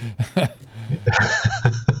problems.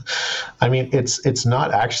 I mean, it's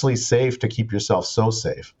not actually safe to keep yourself so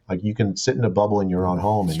safe. Like, you can sit in a bubble in your own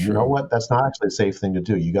home, and you know what? That's not actually a safe thing to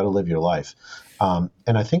do. You got to live your life. And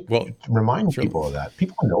I think remind people of that.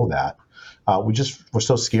 People know that. We're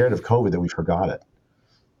so scared of COVID that we forgot it.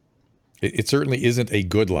 It certainly isn't a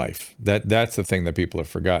good life. That's the thing that people have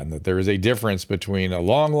forgotten, that there is a difference between a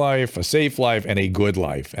long life, a safe life, and a good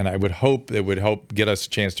life. And I would hope it would help get us a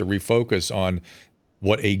chance to refocus on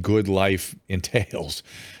what a good life entails.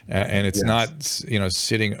 And it's not,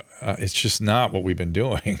 sitting, it's just not what we've been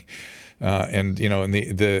doing. And so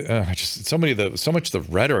much the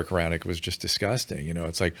rhetoric around it was just disgusting.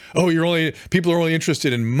 It's like, people are only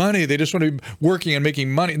interested in money. They just want to be working and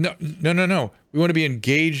making money. No. We want to be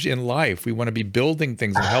engaged in life. We want to be building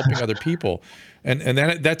things and helping other people. And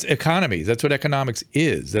that's economy. That's what economics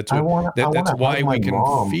is. That's why we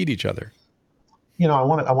can feed each other. I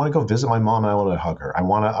want to go visit my mom and I want to hug her. I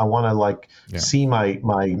want to like see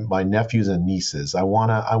my nephews and nieces. I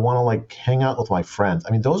want to like hang out with my friends.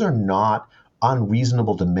 I mean, those are not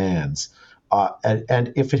unreasonable demands.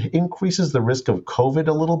 And if it increases the risk of COVID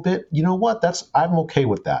a little bit, you know what? I'm okay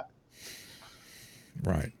with that.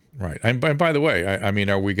 Right. And by the way, I mean,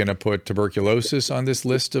 are we going to put tuberculosis on this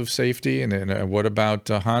list of safety? And what about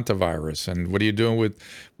hantavirus? And what are you doing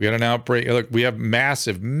we had an outbreak. Look, we have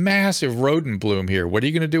massive rodent bloom here. What are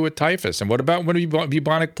you going to do with typhus? And what about when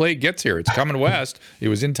bubonic plague gets here? It's coming west. It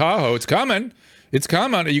was in Tahoe. It's coming.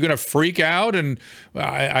 Are you going to freak out and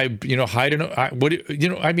hide in?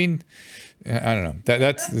 I mean, I don't know.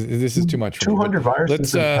 This is too much for 200 me.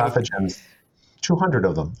 viruses and pathogens. 200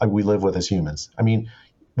 of them we live with as humans. I mean,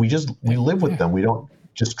 we live with them. We don't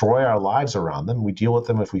destroy our lives around them. We deal with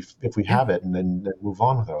them if we have it, and then move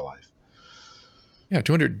on with our life. Yeah,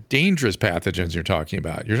 200 dangerous pathogens you're talking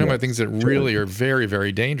about. You're talking about things that really are very,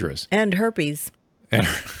 very dangerous. And herpes. And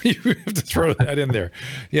you have to throw that in there.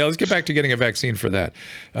 Yeah, let's get back to getting a vaccine for that.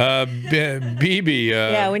 BB.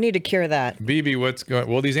 Yeah, we need to cure that. BB, what's going?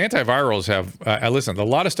 Well, these antivirals have. Listen, a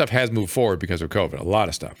lot of stuff has moved forward because of COVID. A lot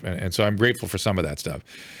of stuff, and so I'm grateful for some of that stuff.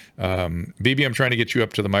 BB, I'm trying to get you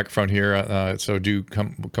up to the microphone here, so do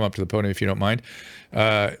come up to the podium if you don't mind,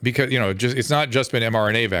 because it's not just been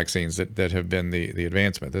mRNA vaccines that have been the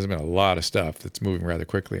advancement. There's been a lot of stuff that's moving rather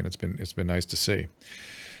quickly, and it's been nice to see.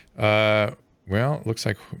 Well, it looks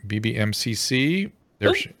like BBMCC.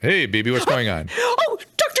 Hey, BB, what's going on? Oh,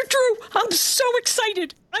 Dr. Drew, I'm so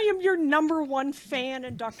excited. I am your #1 fan,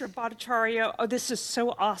 and Dr. Bhattacharya. Oh, this is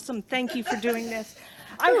so awesome. Thank you for doing this.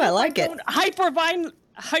 I like it.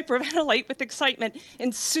 Hyperventilate with excitement.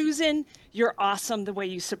 And Susan, you're awesome the way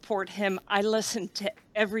you support him. I listen to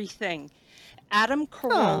everything. Adam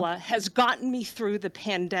Carolla has gotten me through the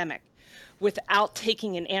pandemic without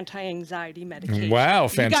taking an anti-anxiety medication. Wow,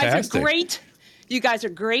 fantastic. You guys are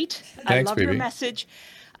great. Thanks, I love your BB. message.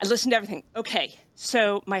 I listen to everything. Okay,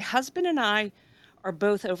 so my husband and I are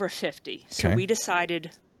both over 50. So Okay. we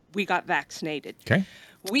decided we got vaccinated. Okay.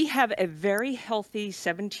 We have a very healthy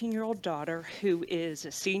 17-year-old daughter who is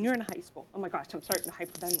a senior in high school. Oh my gosh, I'm starting to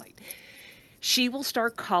hyperventilate. She will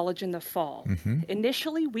start college in the fall.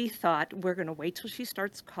 Initially, we thought we're going to wait till she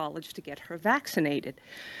starts college to get her vaccinated.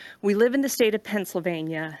 We live in the state of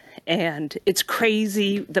Pennsylvania, and it's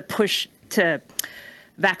crazy, the push to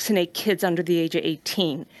vaccinate kids under the age of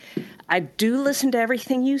 18. I do listen to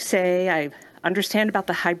everything you say. I understand about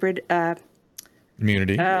the hybrid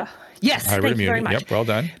Immunity. Yes, Hybrid thank you very immunity. much. Yep, well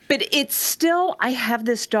done. But it's still, I have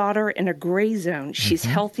this daughter in a gray zone. She's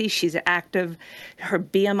healthy, she's active, her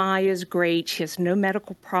BMI is great, she has no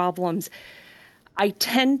medical problems. I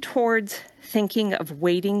tend towards thinking of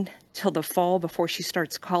waiting till the fall before she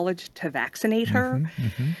starts college to vaccinate her.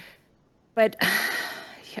 But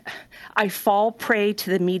I fall prey to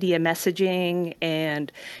the media messaging,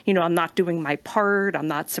 and, I'm not doing my part. I'm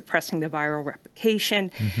not suppressing the viral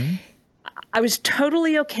replication. I was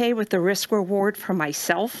totally okay with the risk reward for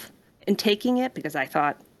myself in taking it because I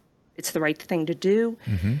thought it's the right thing to do.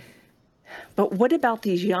 But what about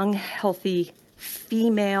these young, healthy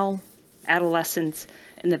female adolescents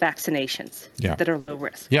and the vaccinations that are low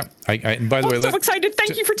risk? Yeah. And by the way, I'm so excited.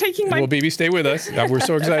 Thank you for taking my... Well, BB, stay with us. We're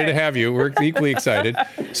so excited to have you. We're equally excited.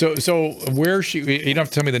 So where you don't have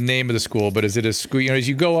to tell me the name of the school, but is it a school? As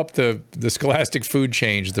you go up the scholastic food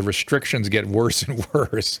chain, the restrictions get worse and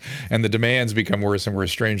worse, and the demands become worse and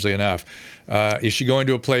worse, strangely enough. Is she going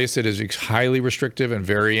to a place that is highly restrictive and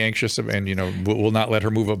very anxious and, will not let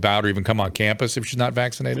her move about or even come on campus if she's not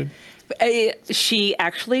vaccinated? She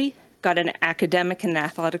actually got an academic and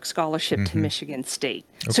athletic scholarship to Michigan State.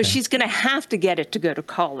 So she's going to have to get it to go to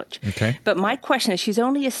college. Okay. But my question is, she's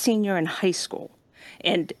only a senior in high school,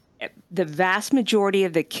 and the vast majority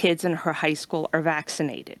of the kids in her high school are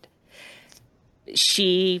vaccinated.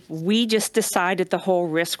 We just decided the whole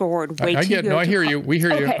risk reward. I hear you. We hear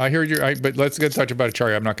you. Okay. I hear you. But let's get to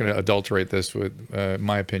Bhattacharya. I'm not going to adulterate this with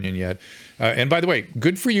my opinion yet. And by the way,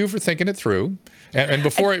 good for you for thinking it through. And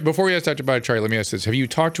before we ask Dr. Bhattacharya, let me ask this: have you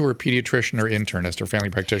talked to her pediatrician or internist or family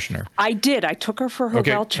practitioner? I did. I took her for her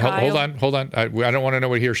well child. Hold on. I don't want to know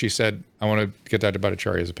what he or she said. I want to get Dr.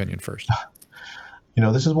 Bhattacharya's opinion first.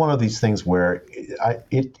 This is one of these things where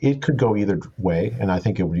it could go either way, and I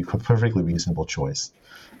think it would be a perfectly reasonable choice.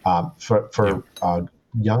 For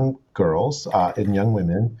young girls and young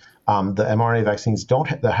women, the mRNA vaccines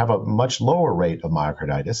have a much lower rate of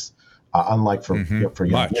myocarditis, unlike for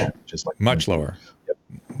young men, just like much lower.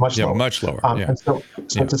 much Yeah, lower. much lower. Yeah. And so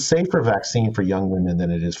it's a safer vaccine for young women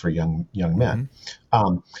than it is for young men.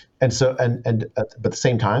 And so, but at the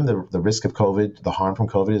same time, the risk of COVID, the harm from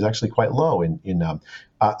COVID, is actually quite low. In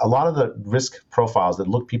a lot of the risk profiles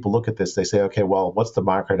that people look at this, they say, okay, well, what's the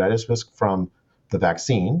myocarditis risk from the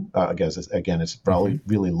vaccine? I guess it's probably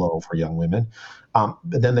really low for young women. But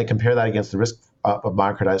then they compare that against the risk of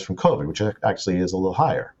myocarditis from COVID, which actually is a little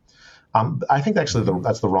higher. I think actually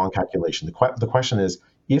that's the wrong calculation. The question is,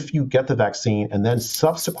 if you get the vaccine and then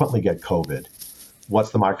subsequently get COVID,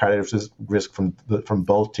 what's the myocarditis risk from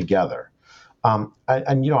both together?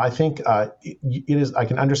 I think it is. I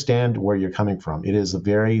can understand where you're coming from. It is a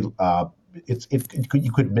very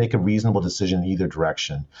you could make a reasonable decision in either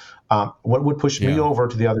direction. What would push me over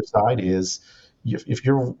to the other side is if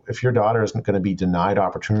your daughter isn't going to be denied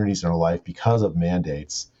opportunities in her life because of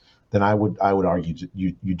mandates, then I would argue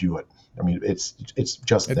you do it. I mean, it's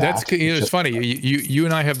just that. That's it's funny. You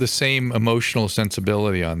and I have the same emotional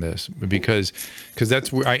sensibility on this because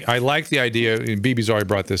that's where I like the idea. And BB's already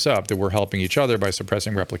brought this up, that we're helping each other by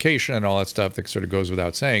suppressing replication and all that stuff that sort of goes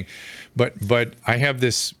without saying. But I have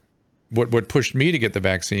this. What pushed me to get the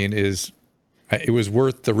vaccine is it was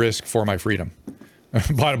worth the risk for my freedom.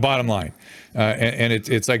 Bottom line, and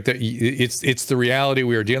it's like it's the reality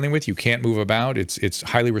we are dealing with. You can't move about. It's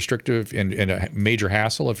highly restrictive and a major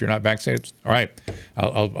hassle if you're not vaccinated. All right,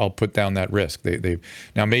 I'll put down that risk.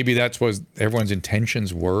 Now maybe that's what everyone's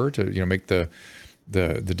intentions were, to make the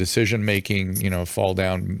decision making fall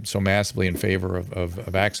down so massively in favor of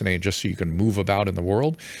vaccinating just so you can move about in the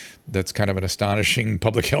world. That's kind of an astonishing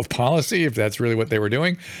public health policy if that's really what they were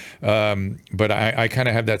doing. But I kind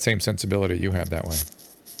of have that same sensibility you have that way.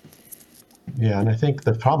 Yeah, and I think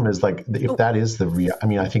the problem is, like, if that is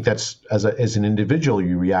I think that's as an individual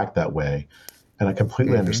you react that way, and I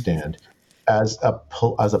completely understand. As a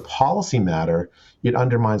policy matter, it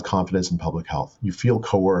undermines confidence in public health. You feel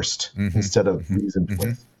coerced instead of reasoned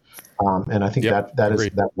with. And I think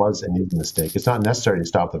that was and is a mistake. It's not necessary to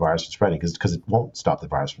stop the virus from spreading because it won't stop the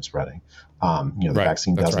virus from spreading. The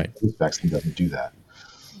vaccine doesn't. This vaccine doesn't do that.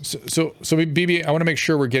 So BB, I want to make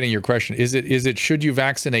sure we're getting your question. Is it should you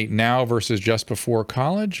vaccinate now versus just before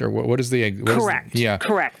college, or what is the correct?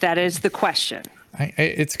 Correct. That is the question.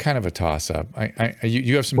 It's kind of a toss up.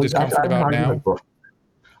 You have some discomfort about now.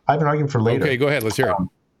 I have an argument for later. Okay, go ahead. Let's hear it.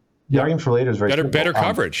 The argument for later is very better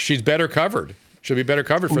coverage. She's better covered. She'll be better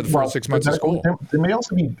covered for the first 6 months of school. There may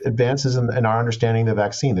also be advances in our understanding of the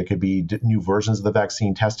vaccine. There could be new versions of the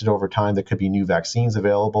vaccine tested over time. There could be new vaccines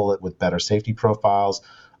available with better safety profiles.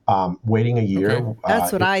 Waiting a year. Okay.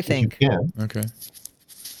 That's what I think.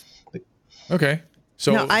 Okay.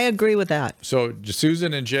 So no, I agree with that. So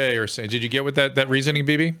Susan and Jay are saying, did you get with that reasoning,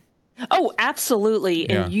 BB? Oh, absolutely.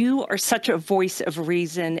 Yeah. And you are such a voice of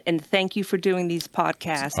reason. And thank you for doing these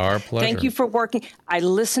podcasts. It's our pleasure. Thank you for working. I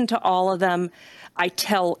listen to all of them. I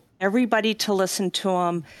tell everybody to listen to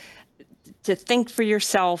them, to think for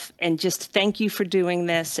yourself, and just thank you for doing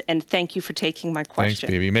this, and thank you for taking my question.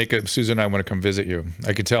 Thanks, BB. Susan and I want to come visit you.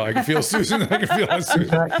 I can tell. I can feel Susan. I can feel Susan.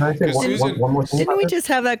 Can I say one more thing? Didn't we just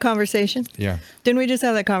have that conversation? Yeah. Didn't we just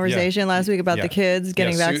have that conversation last week about the kids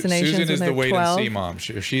getting vaccinations? Susan is the wait 12? and see mom.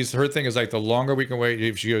 Her thing is like the longer we can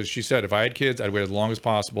wait. She said if I had kids, I'd wait as long as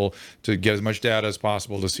possible to get as much data as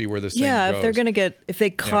possible to see where this thing goes. Yeah, if they're going to if they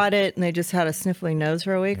caught it and they just had a sniffly nose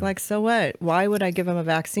for a week, like, so what? Why would I give them a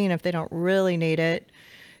vaccine if they don't really need it?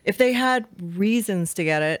 If they had reasons to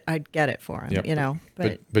get it, I'd get it for them,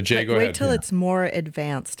 But Jay, go ahead. Wait till it's more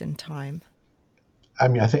advanced in time. I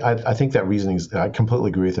mean, I think that reasoning is, I completely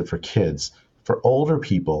agree with it for kids. For older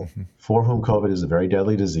people, for whom COVID is a very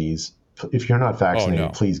deadly disease, if you're not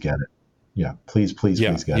vaccinated, please get it. Yeah, please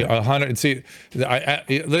get it. 100. And see,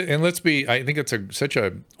 and let's be. I think it's such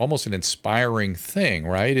a almost an inspiring thing,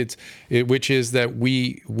 right? Which is that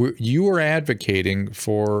you are advocating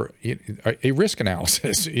for a risk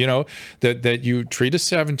analysis. That you treat a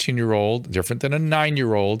 17-year-old different than a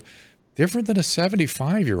 9-year-old. Different than a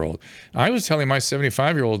 75-year-old. I was telling my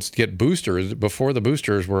 75-year-olds to get boosters before the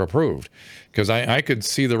boosters were approved because I could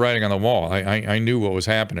see the writing on the wall. I knew what was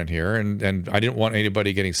happening here, and I didn't want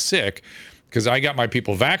anybody getting sick because I got my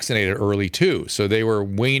people vaccinated early too, so they were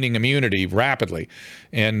waning immunity rapidly.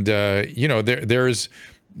 And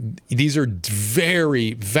these are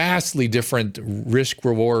very vastly different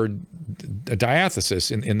risk-reward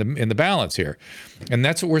diathesis in the balance here, and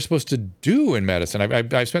that's what we're supposed to do in medicine.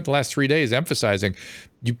 I've spent the last 3 days emphasizing,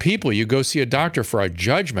 you go see a doctor for our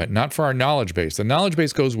judgment, not for our knowledge base. The knowledge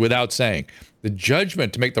base goes without saying. the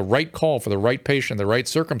judgment to make the right call for the right patient, the right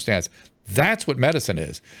circumstance. That's what medicine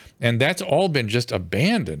is. And that's all been just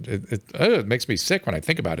abandoned. It makes me sick when I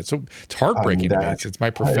think about it. So it's heartbreaking to me. It's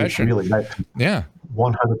my profession. Yeah.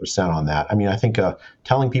 100% on that. I mean, I think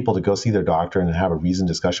telling people to go see their doctor and have a reasoned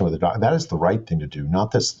discussion with the doctor, that is the right thing to do.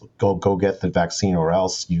 Not this, go get the vaccine or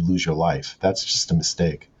else you lose your life. That's just a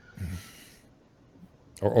mistake.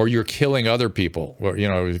 Or you're killing other people, or,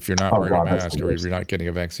 if you're not wearing a mask or if you're not getting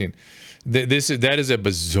a vaccine. That is a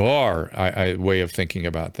bizarre way of thinking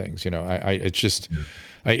about things. It's just,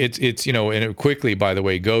 it's and it quickly, by the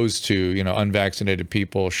way, goes to, unvaccinated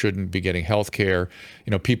people shouldn't be getting health care.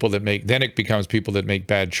 People that then it becomes people that make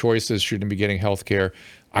bad choices shouldn't be getting health care.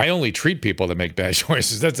 I only treat people that make bad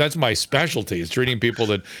choices. That's my specialty, is treating people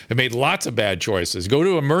that have made lots of bad choices. Go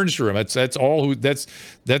to an emergency room. That's all that's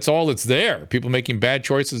there. People making bad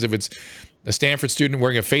choices. If it's a Stanford student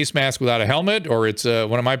wearing a face mask without a helmet, or it's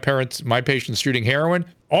one of my patients shooting heroin,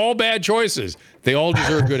 all bad choices. They all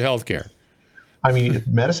deserve good health care. I mean,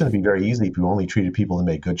 medicine would be very easy if you only treated people that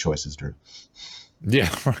made good choices, Drew.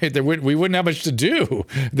 Yeah, right. We wouldn't have much to do.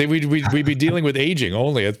 We'd be dealing with aging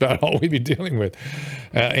only. That's about all we'd be dealing with,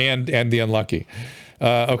 and the unlucky.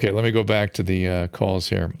 Okay, let me go back to the calls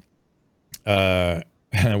here.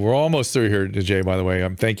 We're almost through here, Jay. By the way,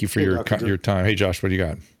 thank you for your time. Hey, Josh, what do you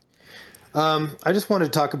got? I just wanted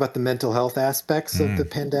to talk about the mental health aspects of the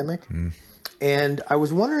pandemic, and I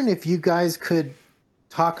was wondering if you guys could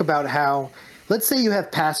talk about how, let's say you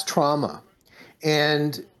have past trauma,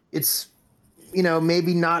 and it's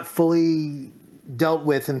maybe not fully dealt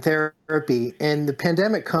with in therapy, and the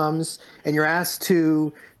pandemic comes and you're asked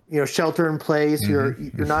to, shelter in place, you're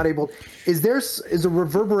not able, is a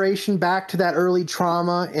reverberation back to that early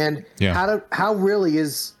trauma, and how really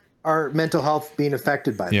is our mental health being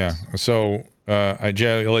affected by this? Yeah. So,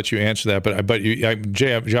 Jay, I'll let you answer that, but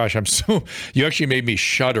Josh, you actually made me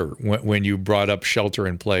shudder when you brought up shelter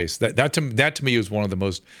in place. That to me is one of the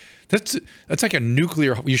most, that's like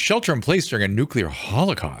you shelter in place during a nuclear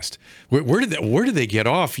holocaust. Where did they get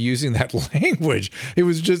off using that language? It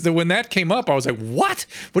was just that when that came up, I was like, what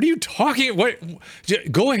are you talking? What?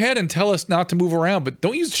 Go ahead and tell us not to move around, but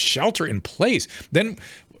don't use shelter in place. Then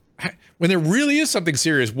when there really is something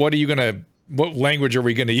serious, what language are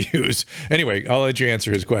we going to use? Anyway, I'll let you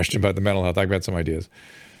answer his question about the mental health. I've got some ideas.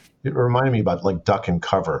 It reminded me about like duck and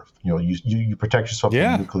cover. You protect yourself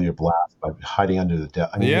from nuclear blast by hiding under the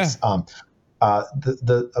desk. I mean, but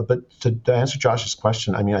to answer Josh's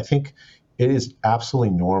question, I mean, I think it is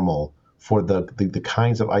absolutely normal for the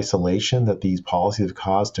kinds of isolation that these policies have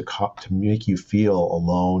caused to make you feel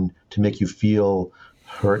alone, to make you feel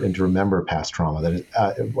hurt, and to remember past trauma.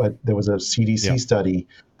 There was a CDC study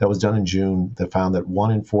that was done in June that found that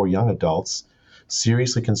 1 in 4 young adults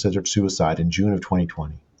seriously considered suicide in June of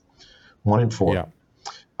 2020. 1 in 4. Yeah.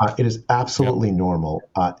 It is absolutely normal,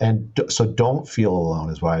 so don't feel alone,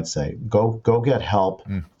 is what I'd say. Go get help.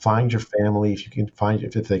 Find your family if you can find,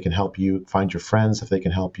 if they can help you. Find your friends if they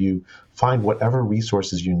can help you. Find whatever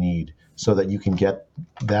resources you need so that you can get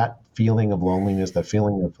that feeling of loneliness, that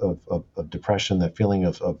feeling of depression, that feeling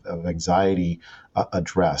of anxiety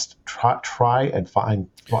addressed. Try and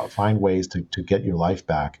find ways to get your life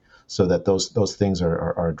back so that those things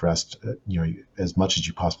are addressed as much as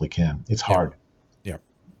you possibly can. It's hard. Yeah.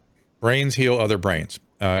 Brains heal other brains.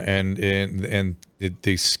 And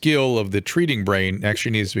the skill of the treating brain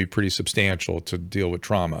actually needs to be pretty substantial to deal with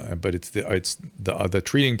trauma. But it's the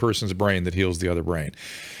treating person's brain that heals the other brain.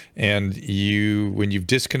 And when you've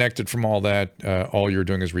disconnected from all that, all you're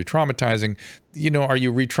doing is re-traumatizing. Are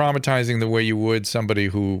you re-traumatizing the way you would somebody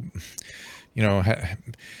who,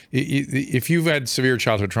 if you've had severe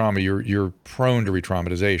childhood trauma, you're prone to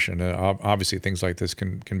re-traumatization. Obviously, things like this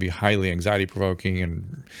can be highly anxiety-provoking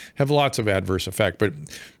and have lots of adverse effect. But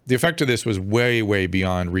the effect of this was way, way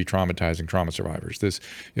beyond re-traumatizing trauma survivors. This,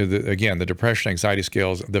 again, the depression, anxiety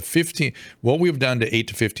scales, what we've done to 8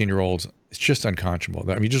 to 15-year-olds, it's just unconscionable.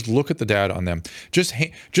 I mean, just look at the data on them. Just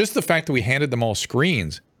the fact that we handed them all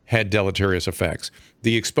screens had deleterious effects.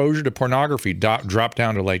 The exposure to pornography dropped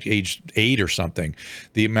down to like age 8 or something.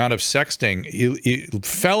 The amount of sexting,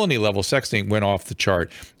 felony level sexting, went off the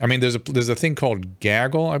chart. I mean, there's a thing called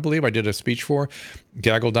Gaggle, I believe I did a speech for,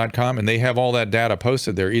 Gaggle.com, and they have all that data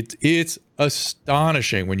posted there. It's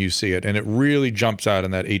astonishing when you see it, and it really jumps out in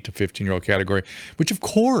that 8 to 15-year-old category, which of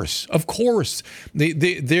course, that's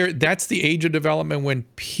the age of development when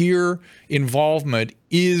peer involvement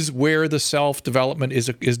is where the self-development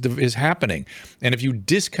is happening. And if you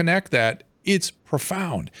disconnect that, it's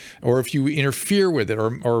profound. Or if you interfere with it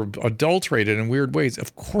or adulterate it in weird ways,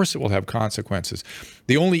 of course it will have consequences.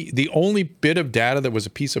 The only bit of data that was a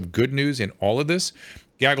piece of good news in all of this,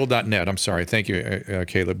 Gaggle.net. I'm sorry. Thank you,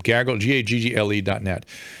 Caleb. Gaggle, Gaggle.net.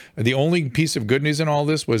 The only piece of good news in all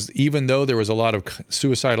this was, even though there was a lot of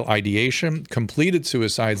suicidal ideation, completed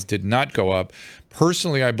suicides did not go up.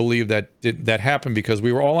 Personally, I believe that happened because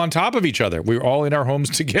we were all on top of each other. We were all in our homes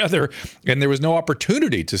together, and there was no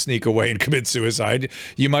opportunity to sneak away and commit suicide.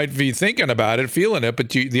 You might be thinking about it, feeling it, but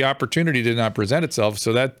the opportunity did not present itself.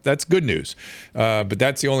 So that's good news. But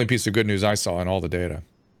that's the only piece of good news I saw in all the data.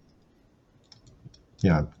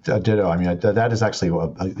 Yeah, ditto. I mean, that is actually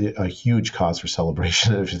a huge cause for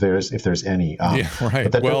celebration if there's any. Yeah,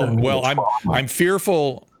 right. Well, I'm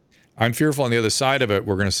fearful. I'm fearful on the other side of it,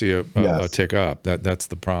 we're going to see a tick up. That's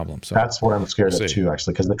the problem. So that's what I'm scared of too,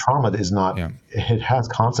 actually, because the trauma is not. Yeah. It has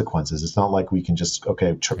consequences. It's not like we can just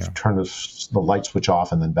turn the light switch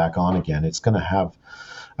off and then back on again. It's going to have.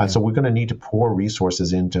 And so we're going to need to pour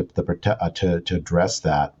resources into to address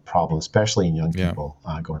that problem, especially in young people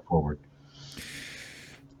going forward.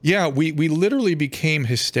 Yeah, we literally became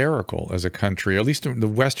hysterical as a country. At least the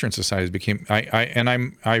Western societies became.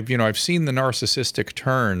 I've seen the narcissistic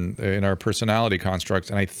turn in our personality constructs,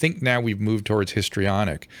 and I think now we've moved towards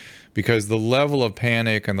histrionic, because the level of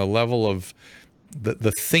panic and the level of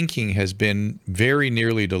the thinking has been very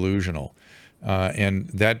nearly delusional, and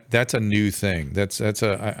that's a new thing. I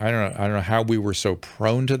don't know how we were so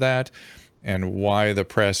prone to that, and why the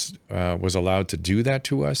press was allowed to do that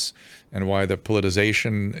to us, and why the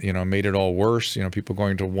politicization, made it all worse. People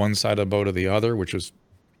going to one side of the boat or the other, which was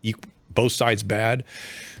both sides bad.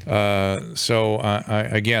 So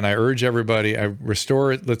I urge everybody, I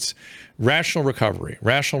restore it. Let's rational recovery,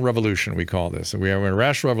 rational revolution, we call this. We are in a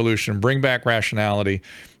rational revolution, bring back rationality,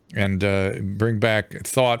 and bring back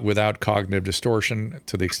thought without cognitive distortion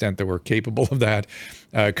to the extent that we're capable of that.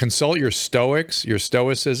 Consult your Stoics, your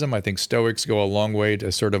Stoicism. I think Stoics go a long way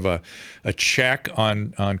to sort of a check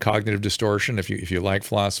on cognitive distortion. If you like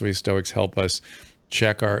philosophy, Stoics help us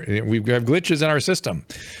check we have glitches in our system,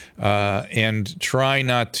 and try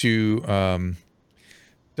not to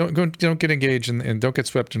don't get engaged and don't get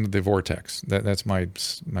swept into the vortex. That's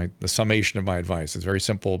the summation of my advice. It's very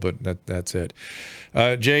simple, but that's it.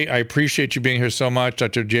 Jay, I appreciate you being here so much,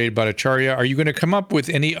 Dr. Jay Bhattacharya. Are you going to come up with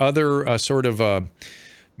any other sort of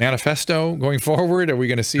manifesto going forward? Are we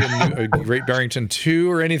going to see a Great Barrington 2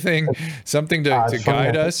 or anything? Something to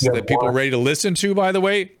guide us that people are ready to listen to, by the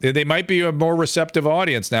way? They might be a more receptive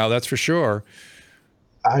audience now, that's for sure.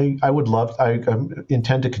 I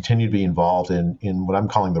intend to continue to be involved in what I'm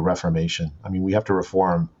calling the Reformation. I mean, we have to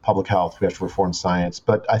reform public health, we have to reform science,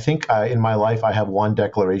 but I think in my life I have one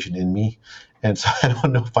declaration in me, and so I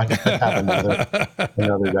don't know if I can have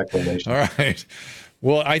another declaration. All right.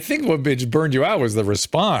 Well, I think what burned you out was the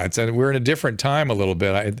response, and we're in a different time a little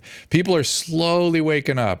bit. People are slowly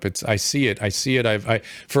waking up. I see it.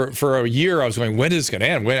 For a year I was going, when is this going to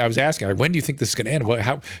end? I was asking, when do you think this is going to end?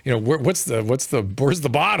 Where's the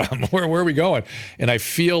bottom? Where are we going? And I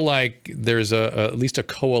feel like there's at least a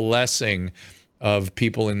coalescing of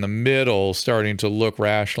people in the middle starting to look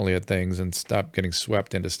rationally at things and stop getting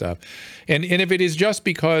swept into stuff. And if it is just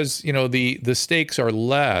because the stakes are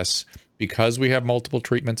less, because we have multiple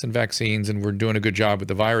treatments and vaccines and we're doing a good job with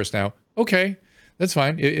the virus now, okay, that's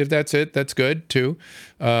fine. If that's it, that's good too.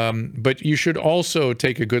 But you should also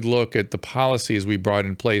take a good look at the policies we brought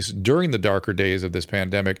in place during the darker days of this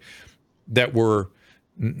pandemic that were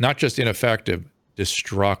not just ineffective,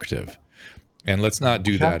 destructive. And let's not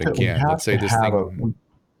do that again. Let's say this thing.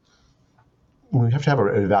 We have to have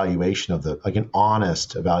an evaluation of an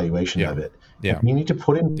honest evaluation of it. Yeah. You need to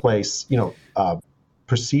put in place,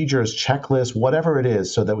 procedures, checklists, whatever it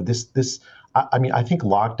is, so that I think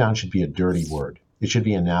lockdown should be a dirty word. It should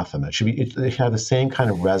be anathema. It should have the same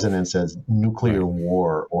kind of resonance as nuclear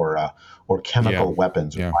war or chemical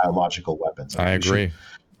weapons or biological weapons. I agree.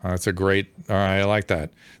 That's a great. All right, I like that.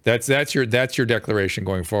 That's your declaration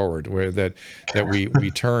going forward, where that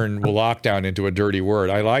we turn lockdown into a dirty word.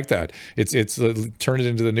 I like that. It's turn it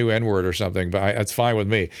into the new N word or something. But that's fine with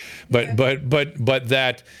me. But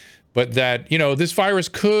that this virus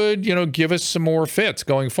could give us some more fits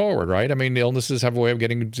going forward, right? I mean, illnesses have a way of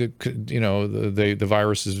getting the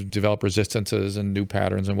viruses develop resistances and new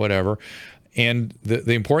patterns and whatever. And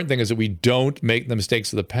the important thing is that we don't make the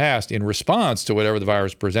mistakes of the past in response to whatever the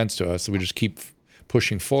virus presents to us. So we just keep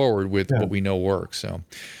pushing forward with what we know works. So,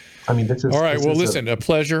 I mean, this is all right. Well, listen, a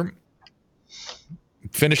pleasure.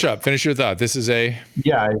 Finish your thought. This is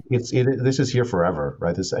this is here forever,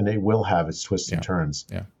 right? And it will have its twists and turns.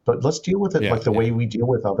 Yeah. But let's deal with it like the way we deal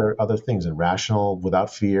with other things, and rational,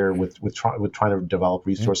 without fear, with trying to develop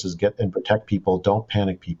resources, get and protect people. Don't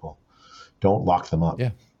panic people. Don't lock them up.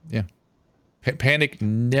 Yeah. Panic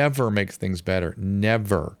never makes things better.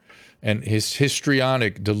 Never. And his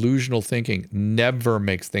histrionic, delusional thinking never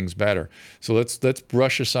makes things better. So let's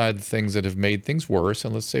brush aside the things that have made things worse,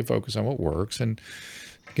 and let's stay focused on what works. And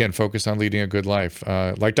again, focus on leading a good life.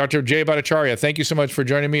 Like Dr. Jay Bhattacharya, thank you so much for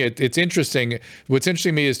joining me. It's interesting. What's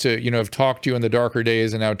interesting to me is to have talked to you in the darker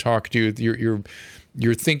days, and now talk to you.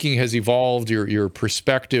 Your thinking has evolved. Your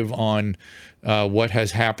perspective on what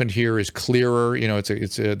has happened here is clearer.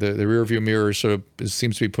 The rear view mirror sort of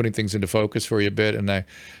seems to be putting things into focus for you a bit, and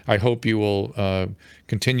I hope you will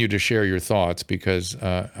continue to share your thoughts, because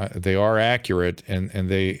they are accurate, and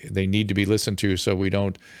they need to be listened to, so we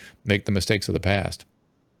don't make the mistakes of the past.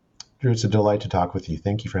 Drew, it's a delight to talk with you.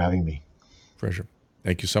 Thank you for having me. Pleasure.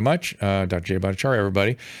 Thank you so much, Dr. Jay Bhattacharya,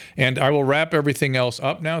 everybody. And I will wrap everything else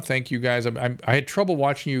up now. Thank you, guys. I had trouble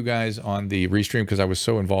watching you guys on the restream because I was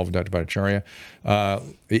so involved with Dr. Bhattacharya.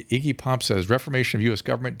 Iggy Pop says, reformation of U.S.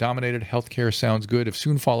 government dominated healthcare sounds good, if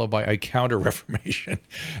soon followed by a counter-reformation.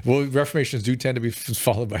 Well, reformations do tend to be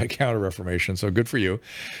followed by a counter-reformation, so good for you.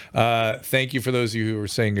 Thank you for those of you who are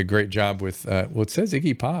saying a great job with, it says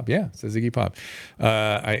Iggy Pop. Yeah, it says Iggy Pop.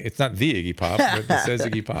 It's not the Iggy Pop, but it says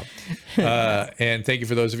Iggy Pop. And thank you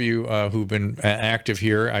for those of you who've been active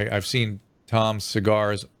here. I've seen Tom's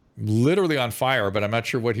cigars literally on fire, but I'm not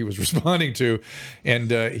sure what he was responding to.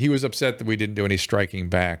 And he was upset that we didn't do any striking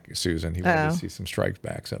back, Susan. He wanted to see some strike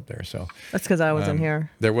backs up there. So that's because I wasn't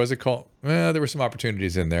here. There was a call. Well, there were some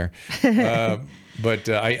opportunities in there. But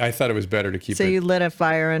I thought it was better to keep it. So you lit a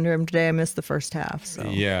fire under him today. I missed the first half. So.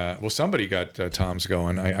 Yeah. Well, somebody got Tom's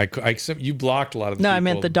going. You blocked a lot of the people. No, I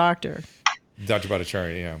meant the doctor. Dr.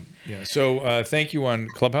 Bhattacharya, yeah. So thank you on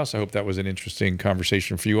Clubhouse. I hope that was an interesting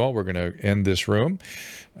conversation for you all. We're going to end this room.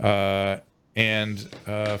 And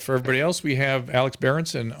for everybody else, we have Alex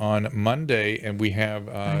Berenson on Monday, and we have...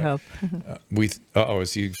 I hope.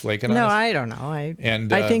 Is he flaking on us? No, I don't know.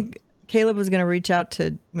 I think Caleb was going to reach out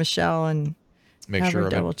to Michelle and make have sure her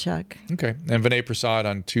double check. Okay. And Vinay Prasad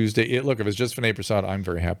on Tuesday. Look, if it's just Vinay Prasad, I'm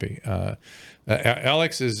very happy.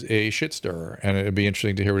 Alex is a shit stirrer, and it'd be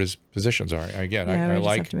interesting to hear what his positions are. Again, I just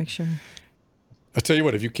have to make sure. I'll tell you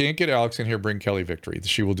what, if you can't get Alex in here, bring Kelly Victory.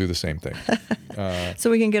 She will do the same thing.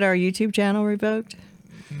 So we can get our YouTube channel revoked?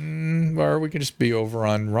 Or we can just be over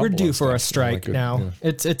on Rumble. We're due for a strike now.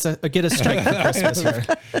 Yeah. It's a get a strike for Christmas here.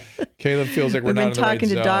 Caleb feels like we're not in the right zone. We've been talking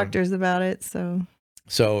to doctors about it, so.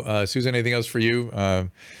 So, Susan, anything else for you?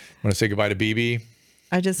 Want to say goodbye to BB?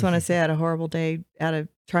 I just want to say I had a horrible day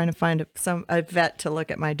trying to find a vet to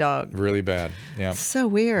look at my dog. Really bad. Yeah. So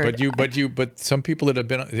weird. But some people that have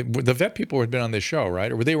been, the vet people who had been on this show,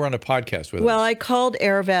 right? Or they were on a podcast with us. Well, I called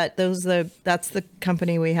AirVet. That's the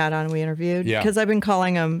company we had on, we interviewed. Yeah. Because I've been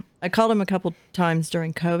calling them. I called them a couple times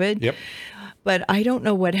during COVID. Yep. But I don't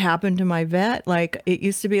know what happened to my vet. Like, it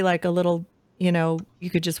used to be like a little, you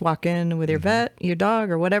could just walk in with your vet, your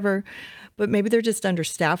dog or whatever. But maybe they're just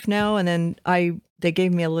understaffed now. And then they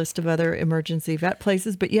gave me a list of other emergency vet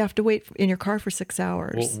places, but you have to wait in your car for 6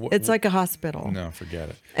 hours. It's like a hospital. No, forget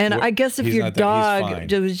it. And I guess if your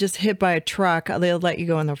dog was just hit by a truck, they'll let you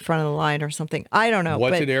go in the front of the line or something. I don't know.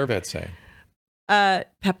 What did AirVet say?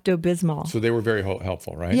 Pepto-Bismol. So they were very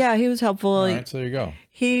helpful, right? Yeah, he was helpful. All right, so there you go.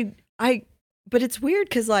 But it's weird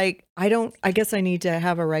because I guess I need to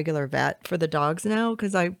have a regular vet for the dogs now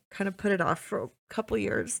because I kind of put it off for a couple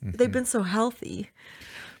years. Mm-hmm. They've been so healthy.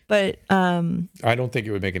 But I don't think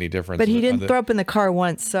it would make any difference. But he didn't throw up in the car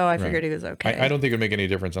once, so I figured he was okay. I don't think it would make any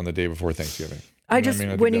difference on the day before Thanksgiving.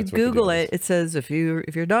 When you Google it, it says if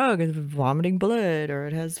your dog is vomiting blood or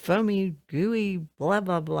it has foamy, gooey, blah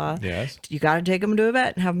blah blah. Yes. You got to take them to a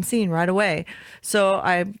vet and have them seen right away. So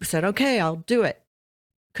I said, okay, I'll do it.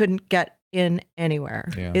 Couldn't get in anywhere.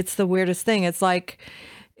 Yeah. It's the weirdest thing. It's like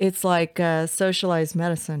socialized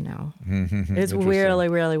medicine now. It's really,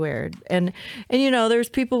 really weird. And there's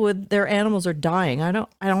people with their animals are dying. I don't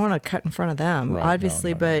want to cut in front of them,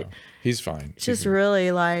 obviously, but he's fine. It's just really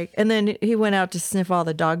and then he went out to sniff all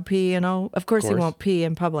the dog pee, Of course he won't pee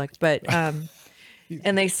in public, but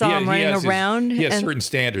and they saw him running around. He has certain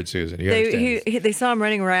standards, Susan. They saw him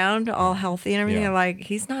running around all healthy and everything. Yeah. I'm like,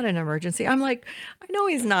 he's not an emergency. I'm like, I know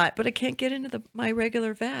he's not, but I can't get into my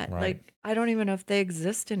regular vet. Right. Like, I don't even know if they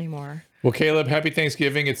exist anymore. Well, Caleb, happy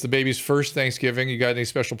Thanksgiving. It's the baby's first Thanksgiving. You got any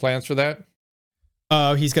special plans for that?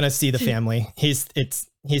 Oh, he's going to see the family. He's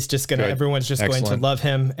just going to, everyone's just going to love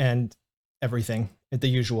him. And everything, the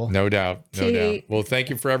usual. No doubt. No doubt. Well, thank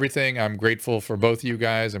you for everything. I'm grateful for both of you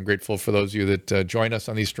guys. I'm grateful for those of you that join us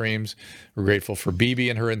on these streams. We're grateful for BB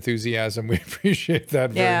and her enthusiasm. We appreciate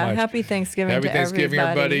that very much. Happy Thanksgiving Happy to Thanksgiving,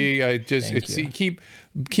 everybody.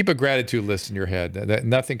 Keep a gratitude list in your head. That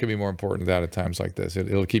nothing could be more important than that at times like this.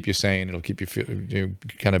 It'll keep you sane. It'll keep you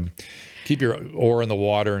kind of keep your oar in the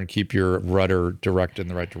water and keep your rudder directed in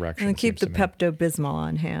the right direction. And keep the Pepto-Bismol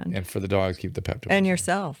on hand. And for the dogs, keep the Pepto-Bismol. And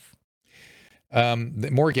yourself.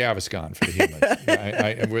 More Gaviscon for the humans.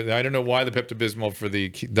 I don't know why the Pepto-Bismol for the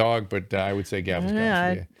dog, but I would say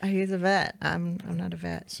Gaviscon. He's a vet. I'm not a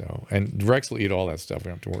vet. So, and Rex will eat all that stuff. We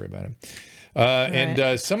don't have to worry about him.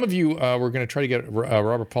 And some of you, we're going to try to get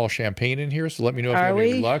Robert Paul Champagne in here. So let me know if you have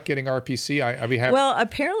any luck getting RPC. I'd be happy. Well,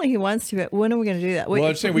 apparently he wants to. But when are we going to do that?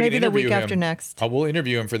 Maybe the week after next. We'll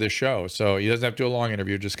interview him for this show. So he doesn't have to do a long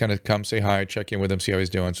interview. Just kind of come say hi, check in with him, see how he's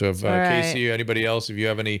doing. So if Casey, anybody else, if you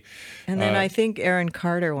have any. And then I think Aaron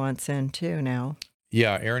Carter wants in too now.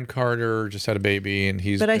 Yeah, Aaron Carter just had a baby and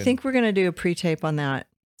he's. But I think we're going to do a pre-tape on that.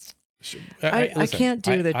 I can't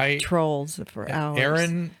do the trolls for hours.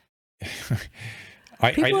 Aaron.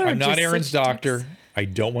 I'm not Aaron's doctor. I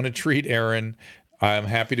don't want to treat Aaron. I'm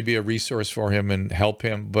happy to be a resource for him and help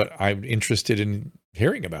him, but I'm interested in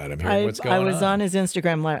hearing about him, hearing what's going on. I was on his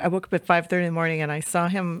Instagram Live. I woke up at 5:30 in the morning and I saw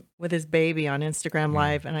him with his baby on Instagram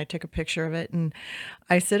Live, and I took a picture of it and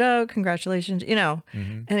I said, "Oh, congratulations,"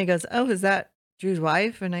 And he goes, "Oh, is that Drew's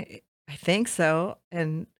wife?" And I think so.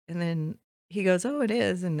 And then he goes, "Oh, it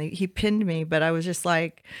is." And he pinned me, but I was just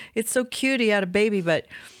like, "It's so cute. He had a baby, but."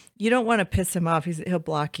 You don't want to piss him off. He'll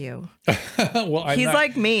block you. Well, he's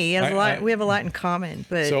like me. We have a lot in common.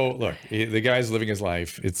 But so look, the guy's living his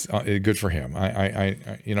life. It's good for him.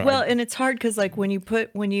 And it's hard because like when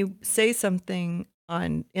you say something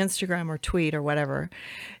on Instagram or tweet or whatever,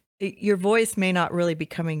 your voice may not really be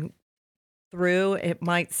coming through. It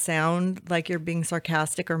might sound like you're being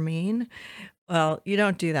sarcastic or mean. Well, you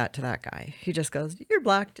don't do that to that guy. He just goes, "You're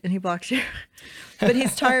blocked," and he blocks you. But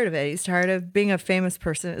he's tired of it. He's tired of being a famous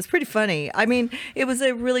person. It's pretty funny. I mean, it was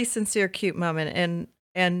a really sincere, cute moment.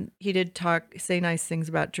 And he did say nice things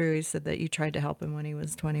about Drew. He said that you tried to help him when he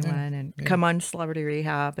was 21 and come on Celebrity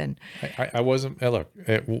Rehab. And I wasn't,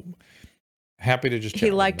 happy to just chat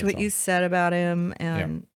he liked what you said about him.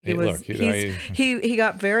 And he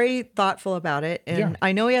got very thoughtful about it. And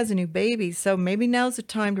I know he has a new baby, so maybe now's the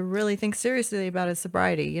time to really think seriously about his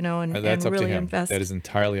sobriety, and that's up really to him. invest. That is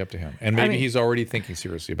entirely up to him. And maybe he's already thinking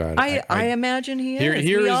seriously about it. I imagine he is.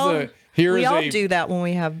 We all do that when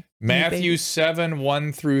we have Matthew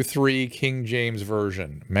 7:1-3, King James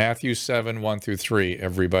Version. Matthew 7:1-3,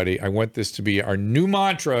 everybody. I want this to be our new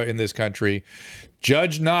mantra in this country.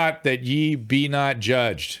 Judge not that ye be not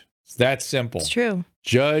judged. It's that simple. It's true.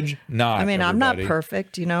 Judge not. I mean, everybody. I'm not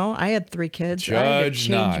perfect, I had 3 kids. I had to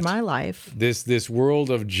change my life. This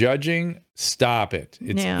world of judging, stop it.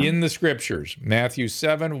 It's in the scriptures. Matthew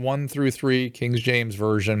 7:1-3, King James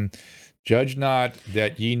Version. Judge not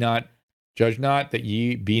that ye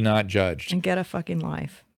be not judged. And get a fucking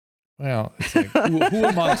life. Well, it's like, who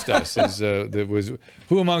amongst us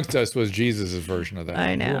who amongst us was Jesus' version of that?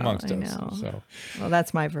 I know. Who amongst us? So, well,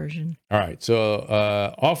 that's my version. All right. So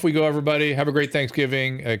off we go, everybody. Have a great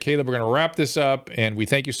Thanksgiving. Caleb, we're going to wrap this up, and we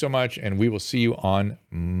thank you so much, and we will see you on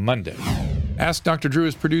Monday. Ask Dr. Drew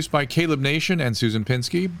is produced by Caleb Nation and Susan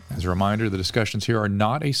Pinsky. As a reminder, the discussions here are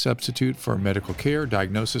not a substitute for medical care,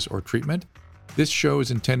 diagnosis, or treatment. This show is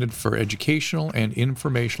intended for educational and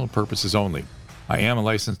informational purposes only. I am a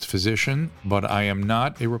licensed physician, but I am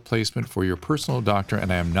not a replacement for your personal doctor,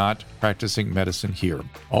 and I am not practicing medicine here.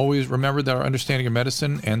 Always remember that our understanding of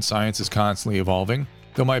medicine and science is constantly evolving.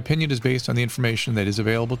 Though my opinion is based on the information that is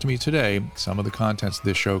available to me today, some of the contents of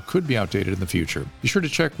this show could be outdated in the future. Be sure to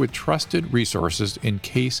check with trusted resources in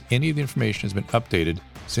case any of the information has been updated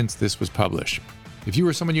since this was published. If you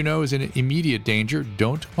or someone you know is in immediate danger,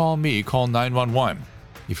 don't call me, call 911.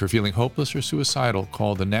 If you're feeling hopeless or suicidal,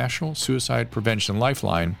 call the National Suicide Prevention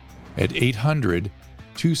Lifeline at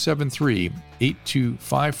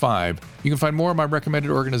 800-273-8255. You can find more of my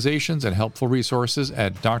recommended organizations and helpful resources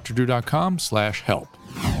at drdrew.com/help.